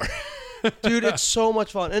that more? Dude, it's so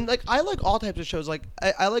much fun. And like I like all types of shows. Like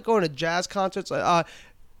I like going to jazz concerts.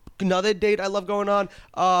 Another date I love going on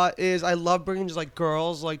is I love bringing just like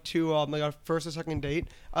girls like to like our first or second date.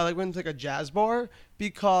 I like going to like a jazz bar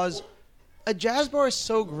because a jazz bar is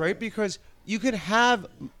so great because you could have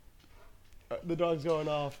the dog's going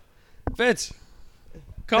off. Fitz,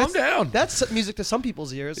 calm down. That's music to some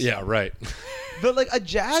people's ears. Yeah, right. But like a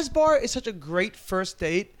jazz bar is such a great first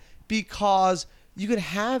date because you could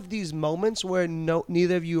have these moments where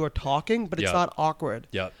neither of you are talking, but it's not awkward.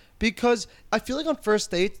 Yep. Because I feel like on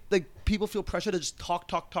first dates, like people feel pressure to just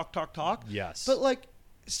talk. Yes. But like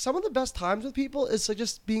some of the best times with people is like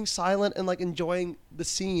just being silent and like enjoying the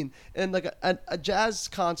scene. And like a jazz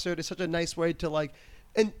concert is such a nice way to like,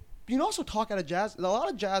 and you can also talk at a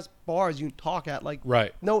lot of jazz bars you can talk at like,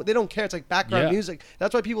 right. No, they don't care. It's like background music.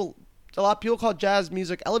 That's why a lot of people call jazz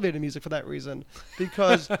music elevator music for that reason,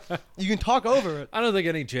 because you can talk over it. I don't think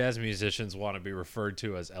any jazz musicians want to be referred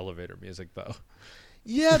to as elevator music though.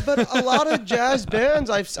 Yeah, but a lot of jazz bands.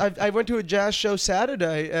 I went to a jazz show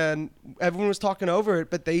Saturday, and everyone was talking over it,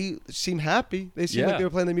 but they seem happy. They seemed like they were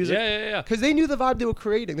playing the music. Yeah. Because they knew the vibe they were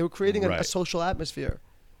creating. They were creating a social atmosphere.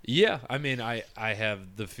 Yeah, I mean, I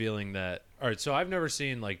have the feeling that. All right, so I've never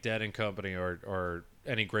seen like Dead and Company or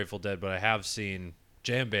any Grateful Dead, but I have seen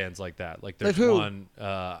jam bands like that. Like there's one.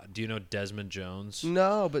 Do you know Desmond Jones?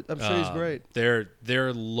 No, but I'm sure he's great. They're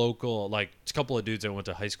local. Like it's a couple of dudes I went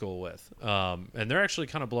to high school with, and they're actually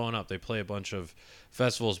kind of blowing up. They play a bunch of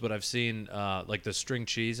festivals, but I've seen like the String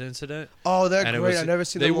Cheese Incident. Oh, they're great. I've never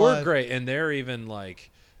seen them live. They were great, and they're even like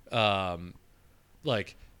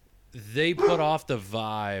they put off the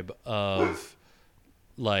vibe of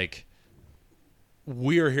like.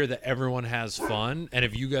 We're here that everyone has fun, and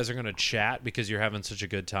if you guys are going to chat because you're having such a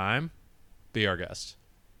good time, be our guest.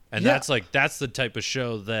 And that's the type of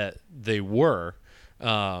show that they were.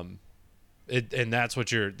 And that's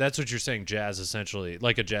what you're saying jazz essentially,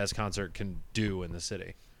 like a jazz concert can do in the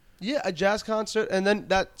city. Yeah, a jazz concert, and then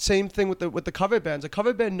that same thing with the cover bands. A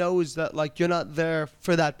cover band knows that like you're not there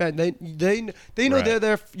for that band. They know they're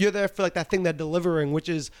there. You're there for like that thing they're delivering, which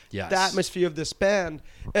is the atmosphere of this band.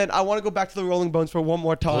 And I want to go back to the Rolling Bones for one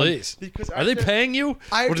more time. Please, because are they paying you?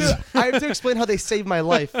 I have to explain how they saved my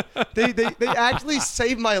life. They actually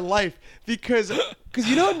saved my life because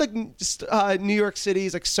you know like New York City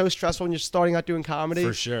is like so stressful when you're starting out doing comedy.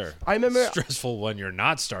 For sure, I remember stressful when you're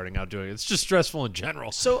not starting out doing it. It's just stressful in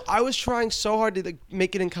general. So I was trying so hard to like,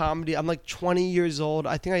 make it in comedy. I'm like 20 years old.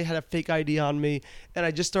 I think I had a fake ID on me, and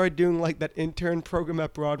I just started doing like that intern program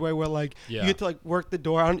at Broadway where like you get to like work the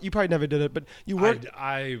door. You probably never did it, but you worked.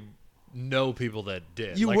 I know people that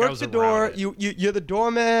did. You work the door. You're the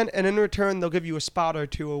doorman, and in return they'll give you a spot or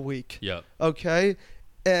two a week. Yep. Okay.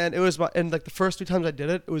 And it was like the first 3 times I did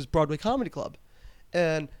it, it was Broadway Comedy Club,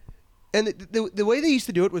 and the way they used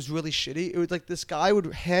to do it was really shitty. It was like this guy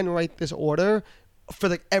would handwrite this order for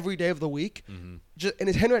like every day of the week, and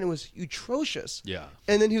his handwriting was atrocious. Yeah.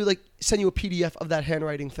 And then he would like send you a PDF of that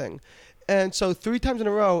handwriting thing, and so 3 times in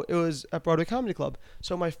a row it was at Broadway Comedy Club.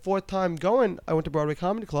 So my 4th time going, I went to Broadway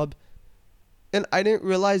Comedy Club, and I didn't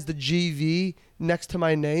realize the GV next to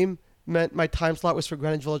my name meant my time slot was for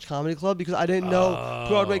Greenwich Village Comedy Club because I didn't know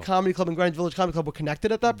Broadway Comedy Club and Greenwich Village Comedy Club were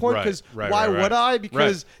connected at that point. Because why would I?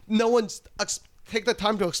 Because no one's take the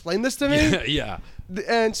time to explain this to me. Yeah.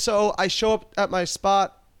 And so I show up at my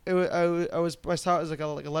spot. My start was like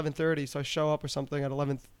 11:30, so I show up or something at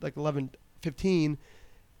 11:15,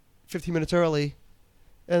 15 minutes early.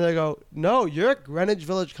 And they go, no, you're at Greenwich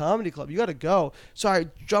Village Comedy Club. You got to go. So I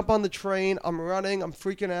jump on the train. I'm running. I'm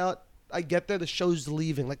freaking out. I get there, the show's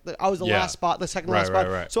leaving. Like I was the last spot, the second last spot.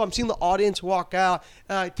 Right. So I'm seeing the audience walk out,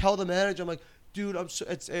 and I tell the manager, I'm like, dude,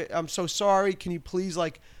 I'm so sorry. Can you please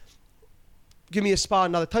like give me a spot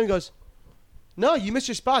another time? He goes, no, you missed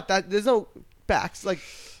your spot. There's no backs. Like,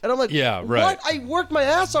 and I'm like, what? I worked my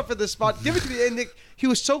ass off for this spot. Give it to me. And he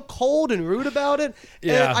was so cold and rude about it.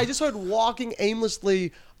 Yeah. And I just started walking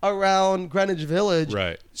aimlessly around Greenwich Village,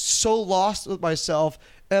 so lost with myself.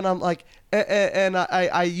 And I'm like, and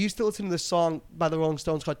I used to listen to this song by the Rolling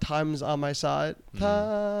Stones called "Time's on My Side,"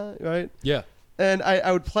 right? Yeah. And I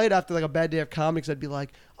would play it after like a bad day of comedy because I'd be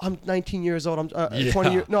like, I'm 19 years old. I'm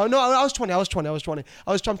 20 years. No, I was 20.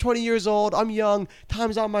 I'm 20 years old. I'm young.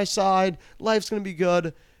 Time's on my side. Life's gonna be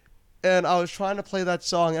good. And I was trying to play that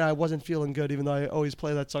song, and I wasn't feeling good, even though I always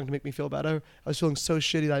play that song to make me feel better. I was feeling so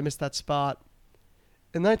shitty that I missed that spot.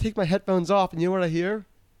 And then I take my headphones off, and you know what I hear?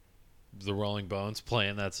 The Rolling Bones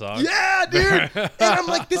playing that song. Yeah, dude. And I'm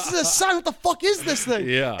like, this is a sign. What the fuck is this thing?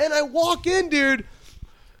 Yeah. And I walk in, dude,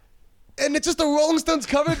 and it's just the Rolling Stones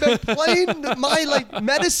cover band playing my like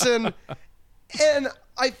medicine, and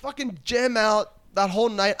I fucking jam out that whole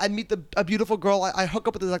night. I meet a beautiful girl. I hook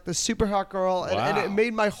up with the super hot girl, and it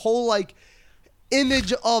made my whole like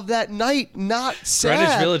image of that night not sad.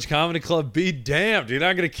 Greenwich Village Comedy Club, be damned. You're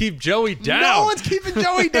not going to keep Joey down. No one's keeping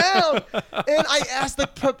Joey down. And I asked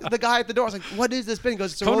the guy at the door, I was like, what is this band? He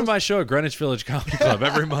goes, come to my show at Greenwich Village Comedy Club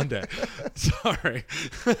every Monday. Sorry.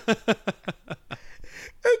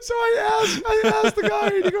 And so I asked the guy,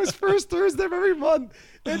 and he goes, first Thursday of every month.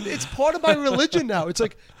 And it's part of my religion now. It's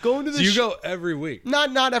like going to the So you go every week?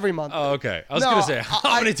 Not every month. Oh, okay. I was going to say,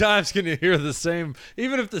 how many times can you hear the same,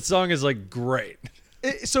 even if the song is like great?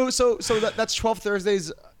 So that's 12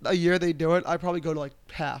 Thursdays a year they do it. I probably go to like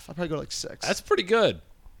half. I probably go to like 6. That's pretty good.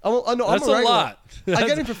 That's a lot. I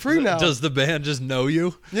get it for free now. Does the band just know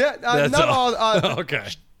you? Yeah. Not all. Okay.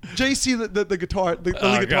 JC, the lead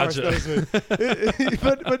guitarist knows me.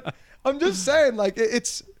 But I'm just saying, like,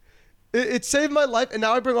 it's It saved my life, and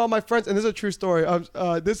now I bring all my friends. And this is a true story.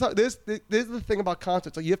 This is the thing about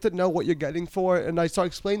concerts. Like, you have to know what you're getting for. And I started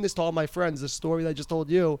explaining this to all my friends. This story that I just told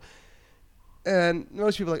you. And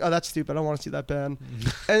most people are like, oh, that's stupid. I don't want to see that band.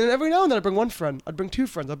 And then every now and then I bring one friend. I'd bring 2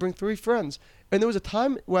 friends. I'd bring 3 friends. And there was a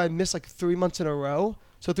time where I missed like 3 months in a row.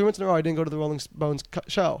 So 3 months in a row, I didn't go to the Rolling Bones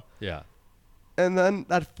show. Yeah. And then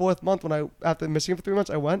that 4th month, after missing it for 3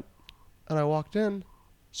 months, I went and I walked in,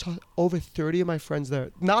 saw over 30 of my friends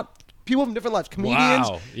there. Not people from different lives, comedians,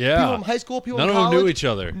 people from high school, people from college. None of them knew each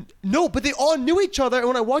other. No, but they all knew each other. And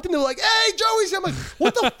when I walked in, they were like, "Hey, Joey's here." I'm like,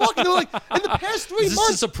 "What the fuck?" And they were like, "In the past 3 months." Is this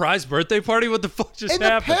a surprise birthday party? What the fuck just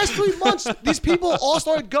happened? In the past 3 months, these people all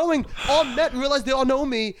started going, all met and realized they all know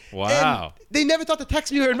me. Wow. And they never thought to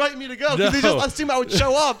text me or invite me to go because they just assumed I would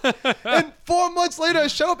show up. And 4 months later, I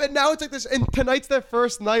show up, and now it's like this. And tonight's their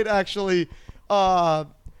first night, actually. That's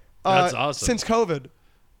awesome. Since COVID.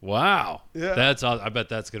 Wow. Yeah. That's awesome. I bet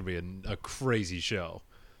that's going to be a crazy show.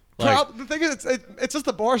 Like, the thing is, it's just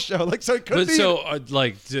a bar show. Like, so it could be. So,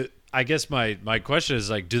 I guess my question is,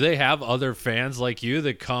 like, do they have other fans like you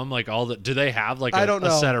that come, like, do they have, like,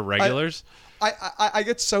 a set of regulars? I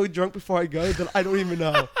get so drunk before I go that I don't even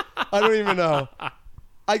know. I don't even know.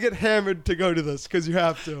 I get hammered to go to this because you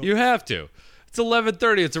have to. You have to. It's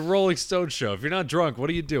 11:30. It's a Rolling Stone show. If you're not drunk, what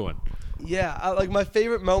are you doing? Yeah, like my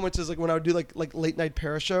favorite moments is like when I would do like late night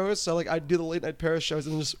para shows. So like I'd do the late night para shows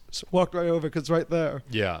and just walk right over because it's right there.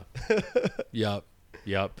 Yeah. Yep.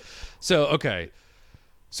 So, okay.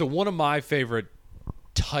 So one of my favorite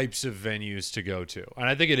types of venues to go to, and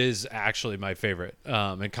I think it is actually my favorite,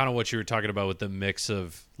 and kind of what you were talking about with the mix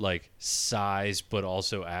of like size but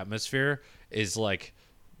also atmosphere, is like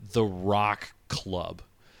the rock club.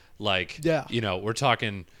 Like, yeah, you know, we're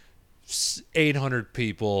talking 800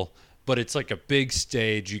 people, but it's like a big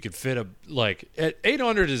stage. You could fit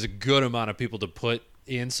 800 is a good amount of people to put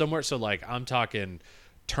in somewhere. So like I'm talking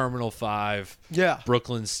Terminal 5,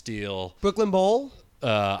 Brooklyn Steel, Brooklyn Bowl.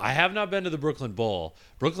 I have not been to the Brooklyn Bowl.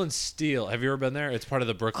 Brooklyn Steel. Have you ever been there? It's part of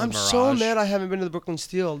the Brooklyn Mirage. I'm so mad I haven't been to the Brooklyn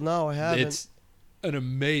Steel. No, I haven't. It's an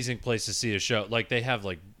amazing place to see a show. Like they have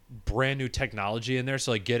like brand new technology in there.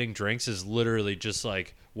 So like getting drinks is literally just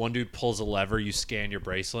like one dude pulls a lever, you scan your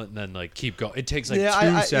bracelet, and then like keep going. It takes like 2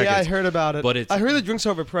 seconds. Yeah, I heard about it. But I heard the drinks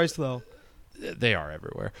are overpriced though. They are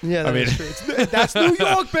everywhere. Yeah, that's New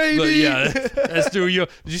York, baby. But yeah, that's New York.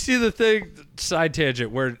 Did you see the thing? Side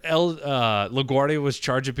tangent where LaGuardia was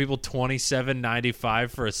charging people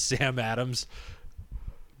 $27.95 for a Sam Adams.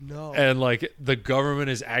 No. And like the government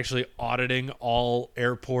is actually auditing all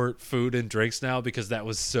airport food and drinks now because that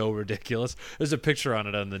was so ridiculous. There's a picture on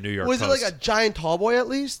it on the New York Post. Was it like a giant tall boy at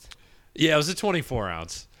least? Yeah, it was a 24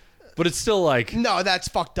 ounce. But it's still like... No, that's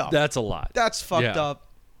fucked up. That's a lot. That's fucked up.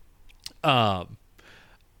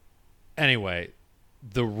 Anyway,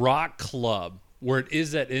 the Rock Club, where it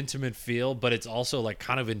is that intimate feel, but it's also like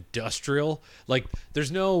kind of industrial. Like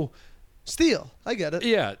there's no... Steel. I get it.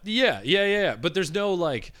 Yeah. But there's no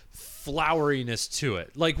like floweriness to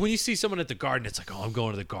it. Like when you see someone at the Garden, it's like, oh, I'm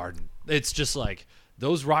going to the Garden. It's just like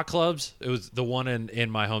those rock clubs. It was the one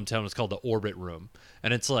in my hometown was called the Orbit Room.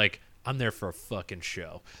 And it's like, I'm there for a fucking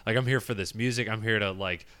show. Like I'm here for this music. I'm here to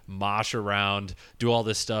like mosh around, do all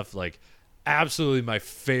this stuff. Like absolutely my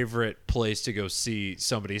favorite place to go see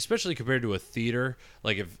somebody, especially compared to a theater.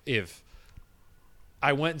 Like if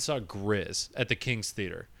I went and saw Grizz at the King's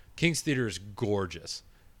Theater. King's Theater is gorgeous.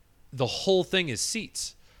 The whole thing is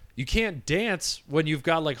seats. You can't dance when you've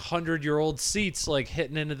got like 100-year-old seats like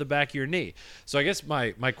hitting into the back of your knee. So I guess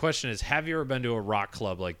my question is, have you ever been to a rock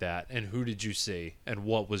club like that? And who did you see? And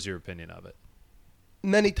what was your opinion of it?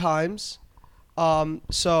 Many times. I'll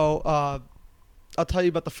tell you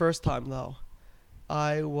about the first time though.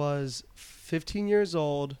 I was 15 years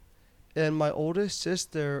old and my oldest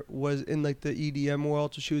sister was in like the EDM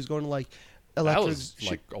world. So she was going to like electric. That was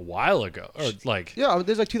like a while ago. Or like... Yeah,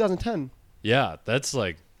 there's like 2010. Yeah, that's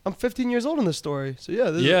like... I'm 15 years old in this story. So yeah.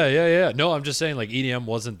 Yeah. No, I'm just saying like EDM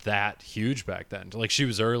wasn't that huge back then. Like she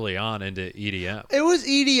was early on into EDM. It was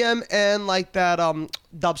EDM and like that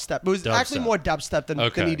dubstep. It was actually more dubstep than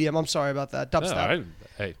EDM. I'm sorry about that. Dubstep.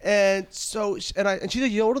 Hey. And so she's a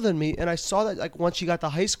year older than me, and I saw that like once she got to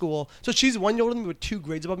high school. So she's 1 year older than me with 2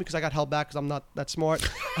 grades above me because I got held back because I'm not that smart.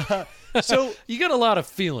 So you got a lot of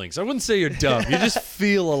feelings. I wouldn't say you're dumb. You just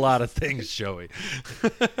feel a lot of things, Joey.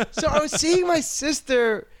 So I was seeing my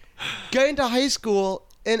sister get into high school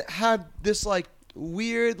and had this like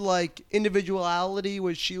weird like individuality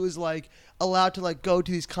where she was like allowed to like go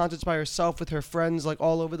to these concerts by herself with her friends like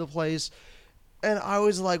all over the place. And I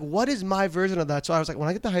was like, what is my version of that? So I was like, when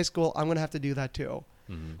I get to high school, I'm going to have to do that too.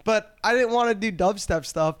 But I didn't want to do dubstep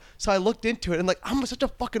stuff, so I looked into it, and like I'm such a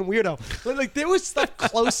fucking weirdo. Like there was stuff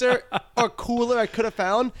closer or cooler I could have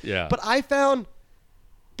found. Yeah. But I found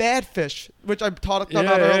Bad Fish, which I talked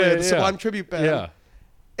about earlier, the Sublime tribute band. Yeah.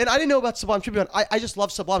 And I didn't know about Sublime tribute band. I just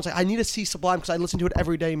love Sublime. I was like, I need to see Sublime because I listened to it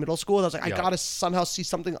every day in middle school. And I was like, I gotta somehow see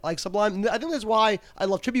something like Sublime. And I think that's why I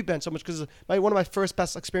love tribute band so much, because one of my first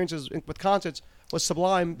best experiences with concerts was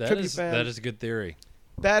Sublime tribute band. That is a good theory.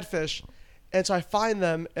 Bad Fish. And so I find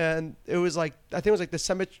them, and it was like, I think it was like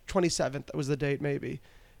December 27th. That was the date, maybe.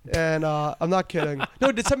 And I'm not kidding.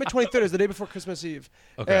 No, December 23rd is the day before Christmas Eve.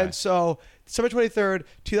 Okay. And so December 23rd,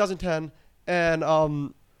 2010, and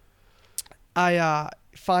I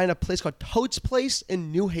find a place called Toad's Place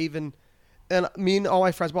in New Haven. And me and all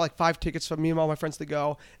my friends bought like 5 tickets for me and all my friends to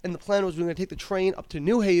go. And the plan was we were going to take the train up to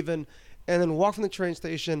New Haven and then walk from the train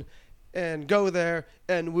station and go there.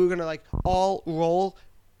 And we were going to like all roll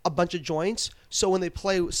a bunch of joints, so when they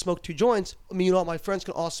play Smoke 2 Joints, me and all my friends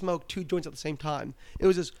can all smoke 2 joints at the same time. It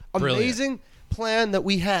was this amazing plan that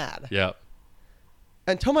we had. Yep.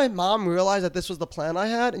 Until my mom realized that this was the plan I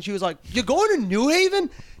had, and she was like, "You're going to New Haven?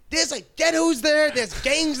 There's like ghettos there. There's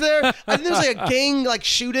gangs there. I think there was like a gang like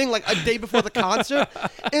shooting like a day before the concert."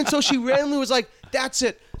 And so she randomly was like, "That's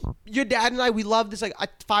it. Your dad and I, we love this like a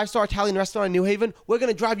 5-star Italian restaurant in New Haven. We're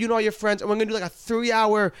going to drive you and all your friends, and we're going to do like a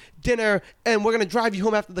 3-hour dinner, and we're going to drive you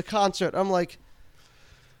home after the concert." I'm like,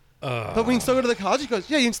 but we can still go to the college? She goes,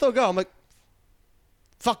 "Yeah, you can still go." I'm like,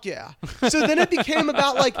 fuck yeah. So then it became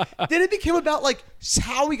about like,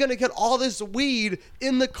 how are we going to get all this weed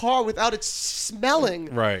in the car without it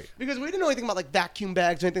smelling? Right. Because we didn't know anything about like vacuum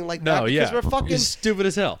bags or anything like that. No, yeah. Because we're fucking You're stupid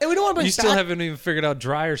as hell. And we don't want to bring You still haven't even figured out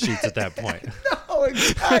dryer sheets at that point. No,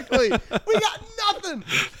 exactly. We got nothing.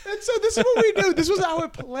 And so this is what we do. This was our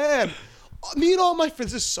plan. Me and all my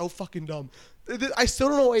friends, this is so fucking dumb. I still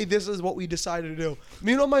don't know why this is what we decided to do.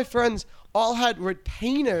 Me and all my friends all had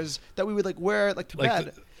retainers that we would like wear like to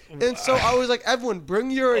bed. And so I was like, everyone, bring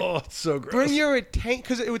your it's so gross. Bring your retainer,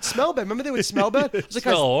 because it would smell bad. Remember they would smell bad? It was like,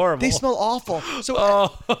 smell horrible. They smell awful.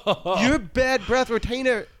 So your bad breath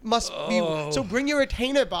retainer must be. So bring your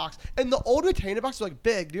retainer box. And the old retainer box was like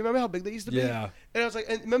big. Do you remember how big they used to be? Yeah. And I was like,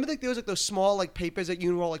 and remember like there was like those small like papers that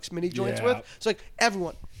you can roll like mini joints with? It's like,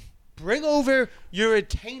 everyone, bring over your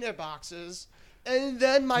retainer boxes. And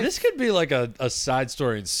then this could be like a side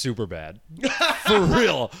story in Superbad. For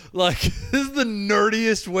real. Like, this is the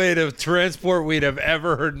nerdiest way to transport weed I've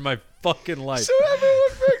ever heard in my fucking life. So everyone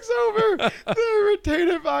brings over their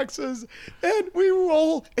retainer boxes, and we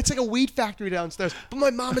roll. It's like a weed factory downstairs. But my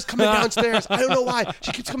mom is coming downstairs. I don't know why.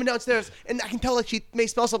 She keeps coming downstairs, and I can tell that she may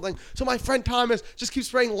smell something. So my friend Thomas just keeps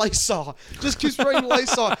spraying Lysol.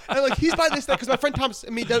 And like, he's by the staircase, because my friend Thomas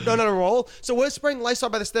and me don't know how to roll. So we're spraying Lysol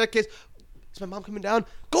by the staircase. Is my mom coming down?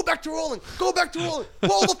 Go back to rolling. Roll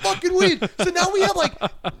the fucking weed. So now we have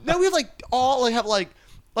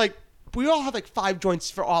we all have like 5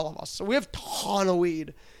 joints for all of us. So we have a ton of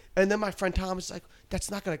weed. And then my friend Thomas is like,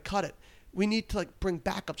 that's not going to cut it. We need to like bring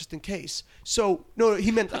backup just in case. So no,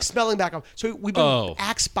 he meant like smelling backup. So we bring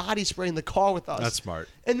Axe body spray in the car with us. That's smart.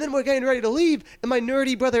 And then we're getting ready to leave, and my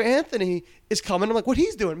nerdy brother Anthony is coming. I'm like, what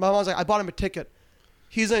he's doing? My mom's like, I bought him a ticket.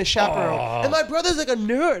 He's a chaperone. And my brother's like a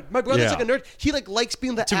nerd. He like likes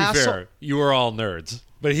being the asshole. To be fair, you were all nerds,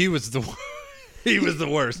 but he was the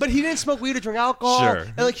worst. But he didn't smoke weed or drink alcohol. Sure.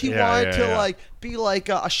 And like he wanted to like be like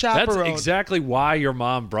a chaperone. That's exactly why your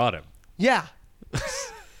mom brought him. Yeah.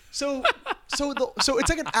 So it's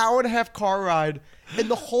like an hour and a half car ride, and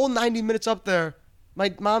the whole 90 minutes up there,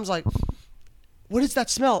 my mom's like, what is that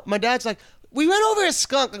smell? My dad's like, we went over a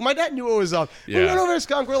skunk. Like, my dad knew what was up. Yeah. We went over a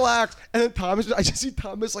skunk, relaxed. And then I just see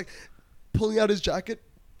Thomas like pulling out his jacket,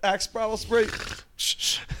 Axe bottle spray. It's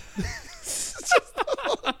just the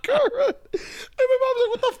whole car ride. And my mom's like,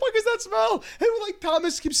 what the fuck is that smell? And we're like,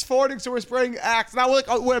 Thomas keeps farting, so we're spraying Axe. Now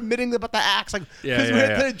we're admitting about the Axe, like, because we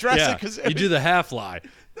had to address it. Cause you do the half lie.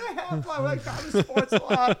 The half lie, like, Thomas farts a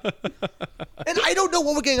lot. And I don't know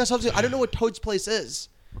what we're getting ourselves into. I don't know what Toad's Place is.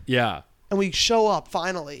 Yeah. And we show up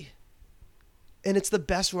finally. And it's the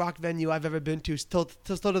best rock venue I've ever been to, still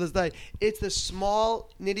to this day. It's the small,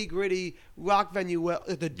 nitty-gritty rock venue where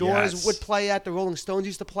the Doors would play at, the Rolling Stones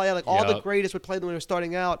used to play at, like all the greatest would play when they were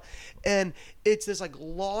starting out. And it's this like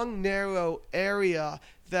long, narrow area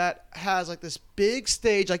that has like this big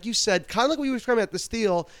stage, like you said, kind of like we were describing at the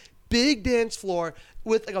Steel, big dance floor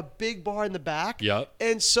with like a big bar in the back. Yep.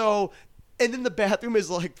 And then the bathroom is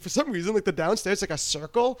like, for some reason, like the downstairs, like a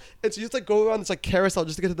circle. And so you just like go around this like carousel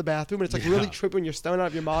just to get to the bathroom. And it's like really trippy when you're stoned out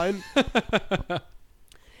of your mind.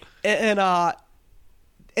 and I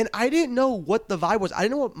didn't know what the vibe was. I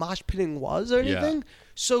didn't know what mosh pitting was or anything.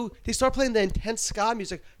 So they start playing the intense ska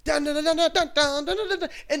music, dun, dun, dun, dun, dun, dun, dun, dun, dun, dun,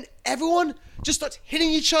 and everyone just starts hitting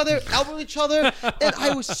each other, elbowing each other. And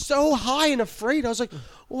I was so high and afraid. I was like,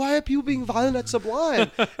 why are people being violent at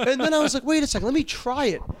Sublime? And then I was like, wait a second, let me try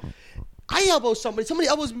it. I elbow somebody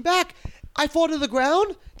elbows me back. I fall to the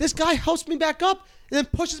ground. This guy helps me back up and then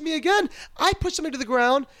pushes me again. I push him to the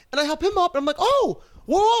ground and I help him up. And I'm like, oh,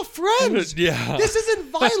 we're all friends. Yeah. This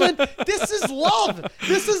isn't violent. This is love.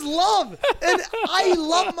 This is love. And I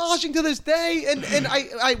love moshing to this day. And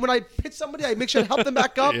I when I hit somebody, I make sure to help them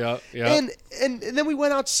back up. Yeah, yeah. And then we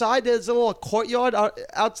went outside. There's a little courtyard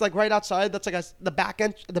out like right outside. That's like the back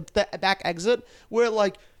back exit where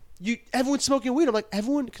like everyone's smoking weed. I'm like,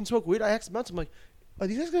 everyone can smoke weed. I asked him out. I'm like, are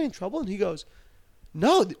these guys getting in trouble? And he goes,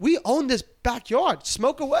 no, we own this backyard.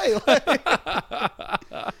 Smoke away. Like,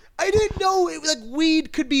 I didn't know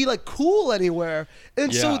weed could be like cool anywhere.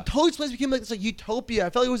 And so Toad's place became like this like utopia. I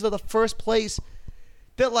felt like it was like the first place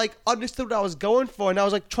that like understood what I was going for. And I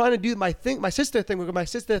was like trying to do my sister thing where my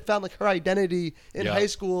sister found like her identity in high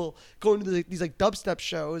school going to these like dubstep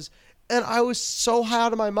shows. And I was so high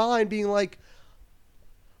out of my mind being like,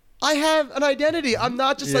 I have an identity. I'm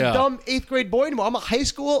not just a dumb 8th grade boy anymore. I'm a high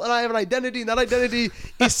school and I have an identity. And that identity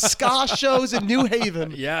is ska shows in New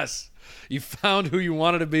Haven. Yes. You found who you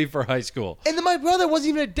wanted to be for high school. And then my brother wasn't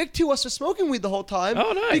even a dick to us for smoking weed the whole time.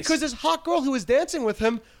 Oh, nice. Because this hot girl who was dancing with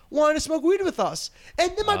him wanted to smoke weed with us.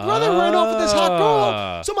 And then my brother ran off with this hot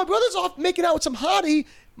girl. So my brother's off making out with some hottie.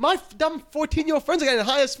 My dumb 14-year-old friends are getting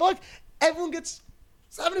high as fuck. Everyone gets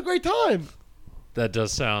having a great time. That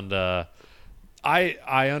does sound...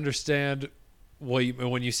 I understand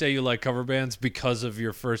when you say you like cover bands because of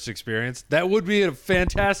your first experience. That would be a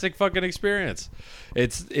fantastic fucking experience.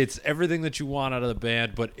 It's everything that you want out of the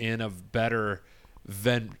band, but in a better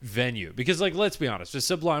venue. Because like, let's be honest, if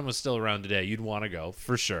Sublime was still around today, you'd want to go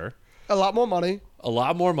for sure. A lot more money.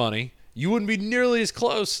 You wouldn't be nearly as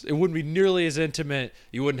close. It wouldn't be nearly as intimate.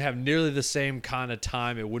 You wouldn't have nearly the same kind of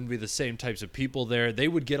time. It wouldn't be the same types of people there. They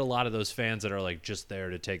would get a lot of those fans that are like just there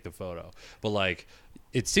to take the photo. But like,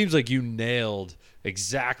 it seems like you nailed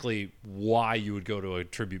exactly why you would go to a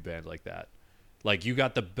tribute band like that. Like you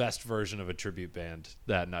got the best version of a tribute band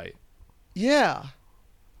that night. Yeah,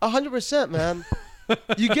 100%, man.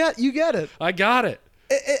 You get it. I got it.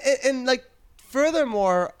 And like,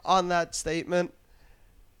 furthermore on that statement,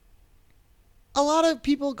 a lot of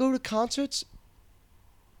people go to concerts,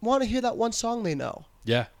 want to hear that one song they know.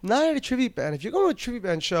 Yeah. Not at a tribute band. If you're going to a tribute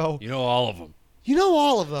band show, you know all of them. You know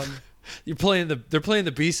all of them. They're playing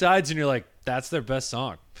the B-sides, and you're like, that's their best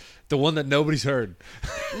song, the one that nobody's heard.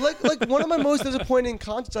 like one of my most disappointing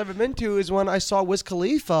concerts I've ever been to is when I saw Wiz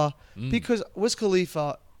Khalifa, because Wiz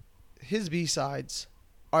Khalifa, his B-sides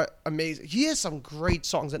are amazing. He has some great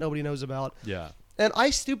songs that nobody knows about. Yeah. And I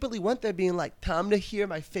stupidly went there being like, time to hear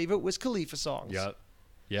my favorite Wiz Khalifa songs. Yeah.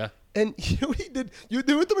 Yeah. And you know what he did? You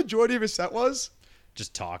knew what the majority of his set was?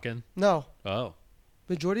 Just talking? No. Oh.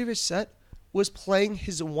 Majority of his set was playing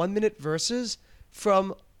his 1-minute verses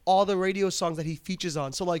from all the radio songs that he features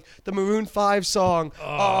on. So like the Maroon 5 song,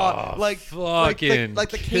 like the Katy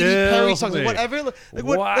Perry songs, like whatever,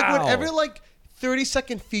 whatever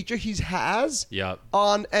 30-second feature he has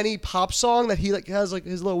on any pop song that he like has like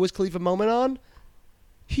his little Wiz Khalifa moment on,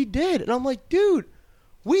 he did. And I'm like, dude,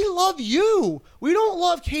 we love you. We don't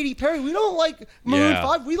love Katy Perry. We don't like Maroon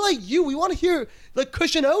 5. We like you. We want to hear like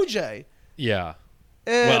Cushion OJ. Yeah.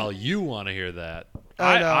 And well, you want to hear that.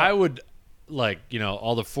 I would, like, you know,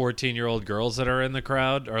 all the 14-year-old girls that are in the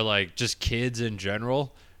crowd are like just kids in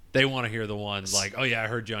general. They want to hear the ones like, oh yeah, I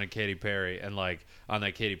heard you on Katy Perry and like on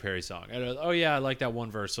that Katy Perry song. And, oh yeah, I like that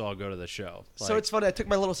one verse, so I'll go to the show. Like, so it's funny. I took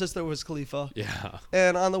my little sister to Wiz Khalifa. Yeah.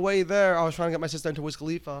 And on the way there, I was trying to get my sister into Wiz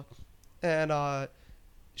Khalifa, and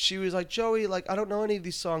she was like, Joey, like I don't know any of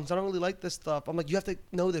these songs. I don't really like this stuff. I'm like, you have to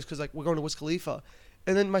know this because like we're going to Wiz Khalifa.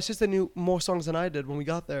 And then my sister knew more songs than I did when we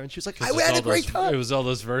got there, and she was like, "I had a great time." It was all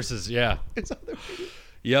those verses, yeah. It's on the radio.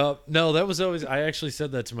 Yep. No, that was always. I actually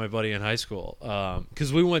said that to my buddy in high school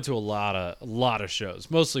because we went to a lot of shows,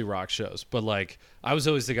 mostly rock shows. But like, I was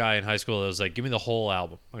always the guy in high school that was like, "Give me the whole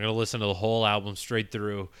album. I'm gonna listen to the whole album straight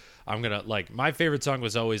through. I'm gonna like." My favorite song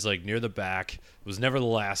was always like "Near the Back." It was never the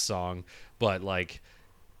last song, but like,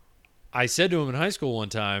 I said to him in high school one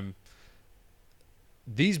time,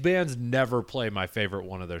 these bands never play my favorite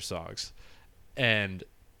one of their songs. And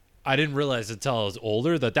I didn't realize until I was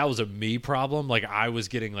older that was a me problem. Like I was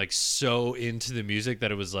getting like so into the music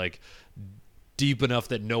that it was like deep enough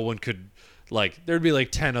that no one could like, there'd be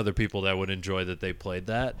like 10 other people that would enjoy that they played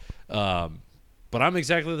that. But I'm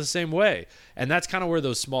exactly the same way. And that's kind of where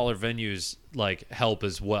those smaller venues like help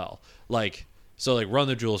as well. Like, so like Run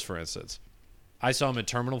the Jewels, for instance. I saw them at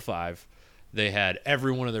Terminal 5. They had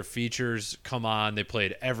every one of their features come on. They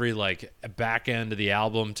played every like back end of the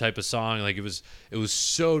album type of song. Like it was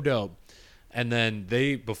so dope. And then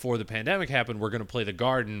before the pandemic happened, we're going to play the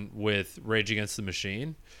Garden with Rage Against the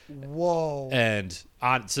Machine. Whoa. And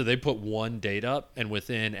so they put one date up, and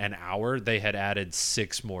within an hour they had added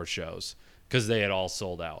 6 more shows because they had all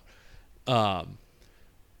sold out.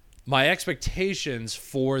 My expectations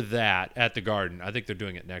for that at the Garden, I think they're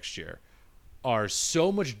doing it next year, are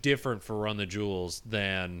so much different for Run the Jewels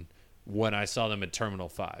than when I saw them at Terminal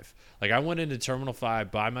 5. Like I went into Terminal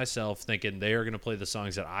 5 by myself thinking they are going to play the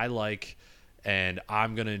songs that I like and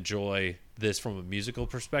I'm going to enjoy this from a musical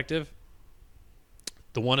perspective.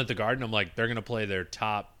 The one at the Garden, I'm like, they're going to play their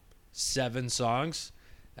top 7 songs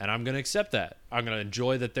and I'm going to accept that. I'm going to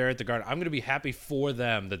enjoy that they're at the Garden. I'm going to be happy for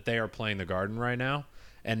them that they are playing the Garden right now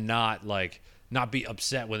and not be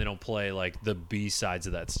upset when they don't play like the B sides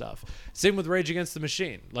of that stuff. Same with Rage Against the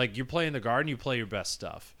Machine. Like you're playing the Garden, you play your best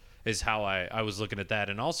stuff is how I was looking at that.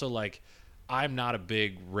 And also like I'm not a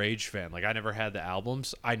big Rage fan. Like I never had the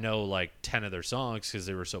albums. I know like 10 of their songs because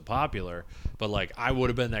they were so popular. But like I would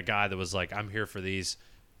have been that guy that was like, I'm here for these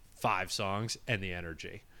 5 songs and the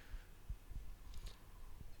energy.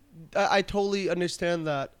 I totally understand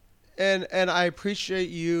that. And I appreciate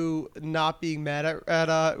you not being mad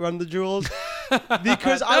at Run the Jewels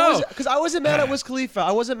because I wasn't mad at Wiz Khalifa.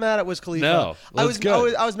 I wasn't mad at Wiz Khalifa. No, I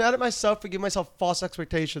was mad at myself for giving myself false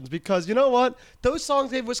expectations because you know what? Those songs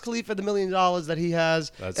gave Wiz Khalifa the $1 million that he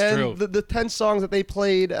has. That's and true. The 10 songs that they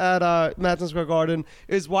played at Madison Square Garden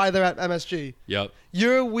is why they're at MSG. Yep.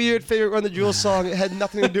 Your weird favorite Run the Jewels song had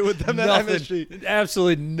nothing to do with them at MSG.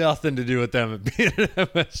 Absolutely nothing to do with them at being at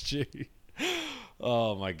MSG.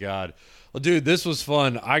 Oh my God. Well, dude, this was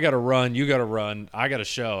fun. I got to run. You got to run. I got a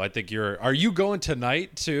show. I think are you going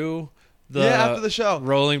tonight to after the show.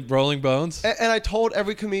 Rolling Bones? And I told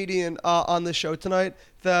every comedian on the show tonight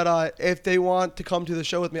that if they want to come to the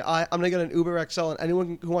show with me, I'm going to get an Uber XL and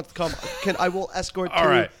anyone who wants to come, I will escort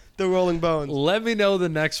to the Rolling Bones. Let me know the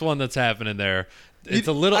next one that's happening there. It's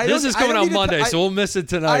a little. This is coming out Monday, so we'll miss it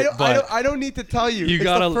tonight. I don't need to tell you. It's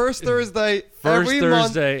the first Thursday every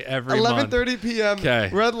month, 11:30 p.m.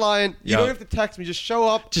 Okay. Red Lion. You don't have to text me. Just show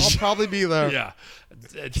up. I'll probably be there. Yeah.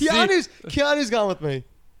 Keanu's gone with me.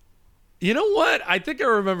 You know what? I think I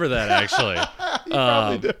remember that actually. You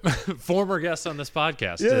probably do. Former guest on this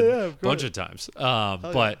podcast a bunch of times.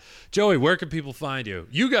 But Joey, where can people find you?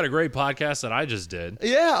 You got a great podcast that I just did.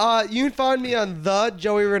 Yeah, you can find me on the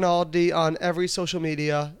Joey Rinaldi on every social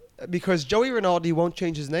media because Joey Rinaldi won't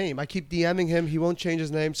change his name. I keep DMing him. He won't change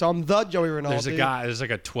his name. So I'm the Joey Rinaldi. There's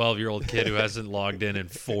like a 12-year-old kid who hasn't logged in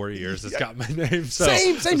 4 years that's got my name. So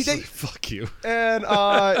Same. Like, fuck you. And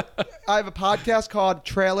I have a podcast called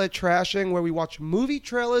Trailer Trashing where we watch movie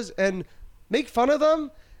trailers and make fun of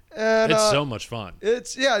them. And it's so much fun.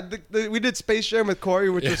 We did Space Jam with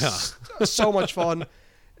Corey, which is so much fun.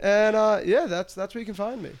 And that's where you can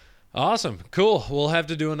find me. Awesome. Cool. We'll have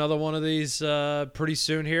to do another one of these pretty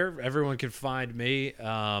soon here. Everyone can find me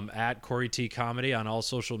at Corey T Comedy on all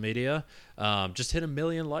social media. Just hit 1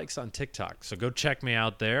 million likes on TikTok. So go check me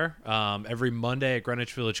out there. Every Monday at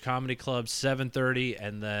Greenwich Village Comedy Club, 7:30.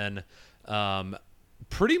 And then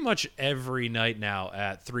pretty much every night now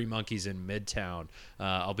at Three Monkeys in Midtown.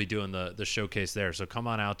 I'll be doing the showcase there. So come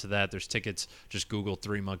on out to that. There's tickets. Just Google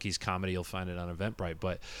Three Monkeys Comedy. You'll find it on Eventbrite.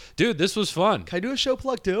 But, dude, this was fun. Can I do a show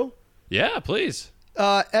plug too? Yeah, please.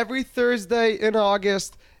 Every Thursday in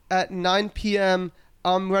August at 9 p.m.,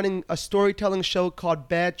 I'm running a storytelling show called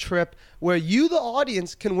Bad Trip where you, the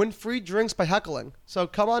audience, can win free drinks by heckling. So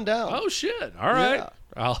come on down. Oh, shit. All right.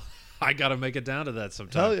 Yeah. I got to make it down to that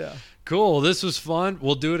sometime. Hell yeah. Cool. This was fun.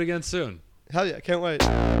 We'll do it again soon. Hell yeah. Can't wait.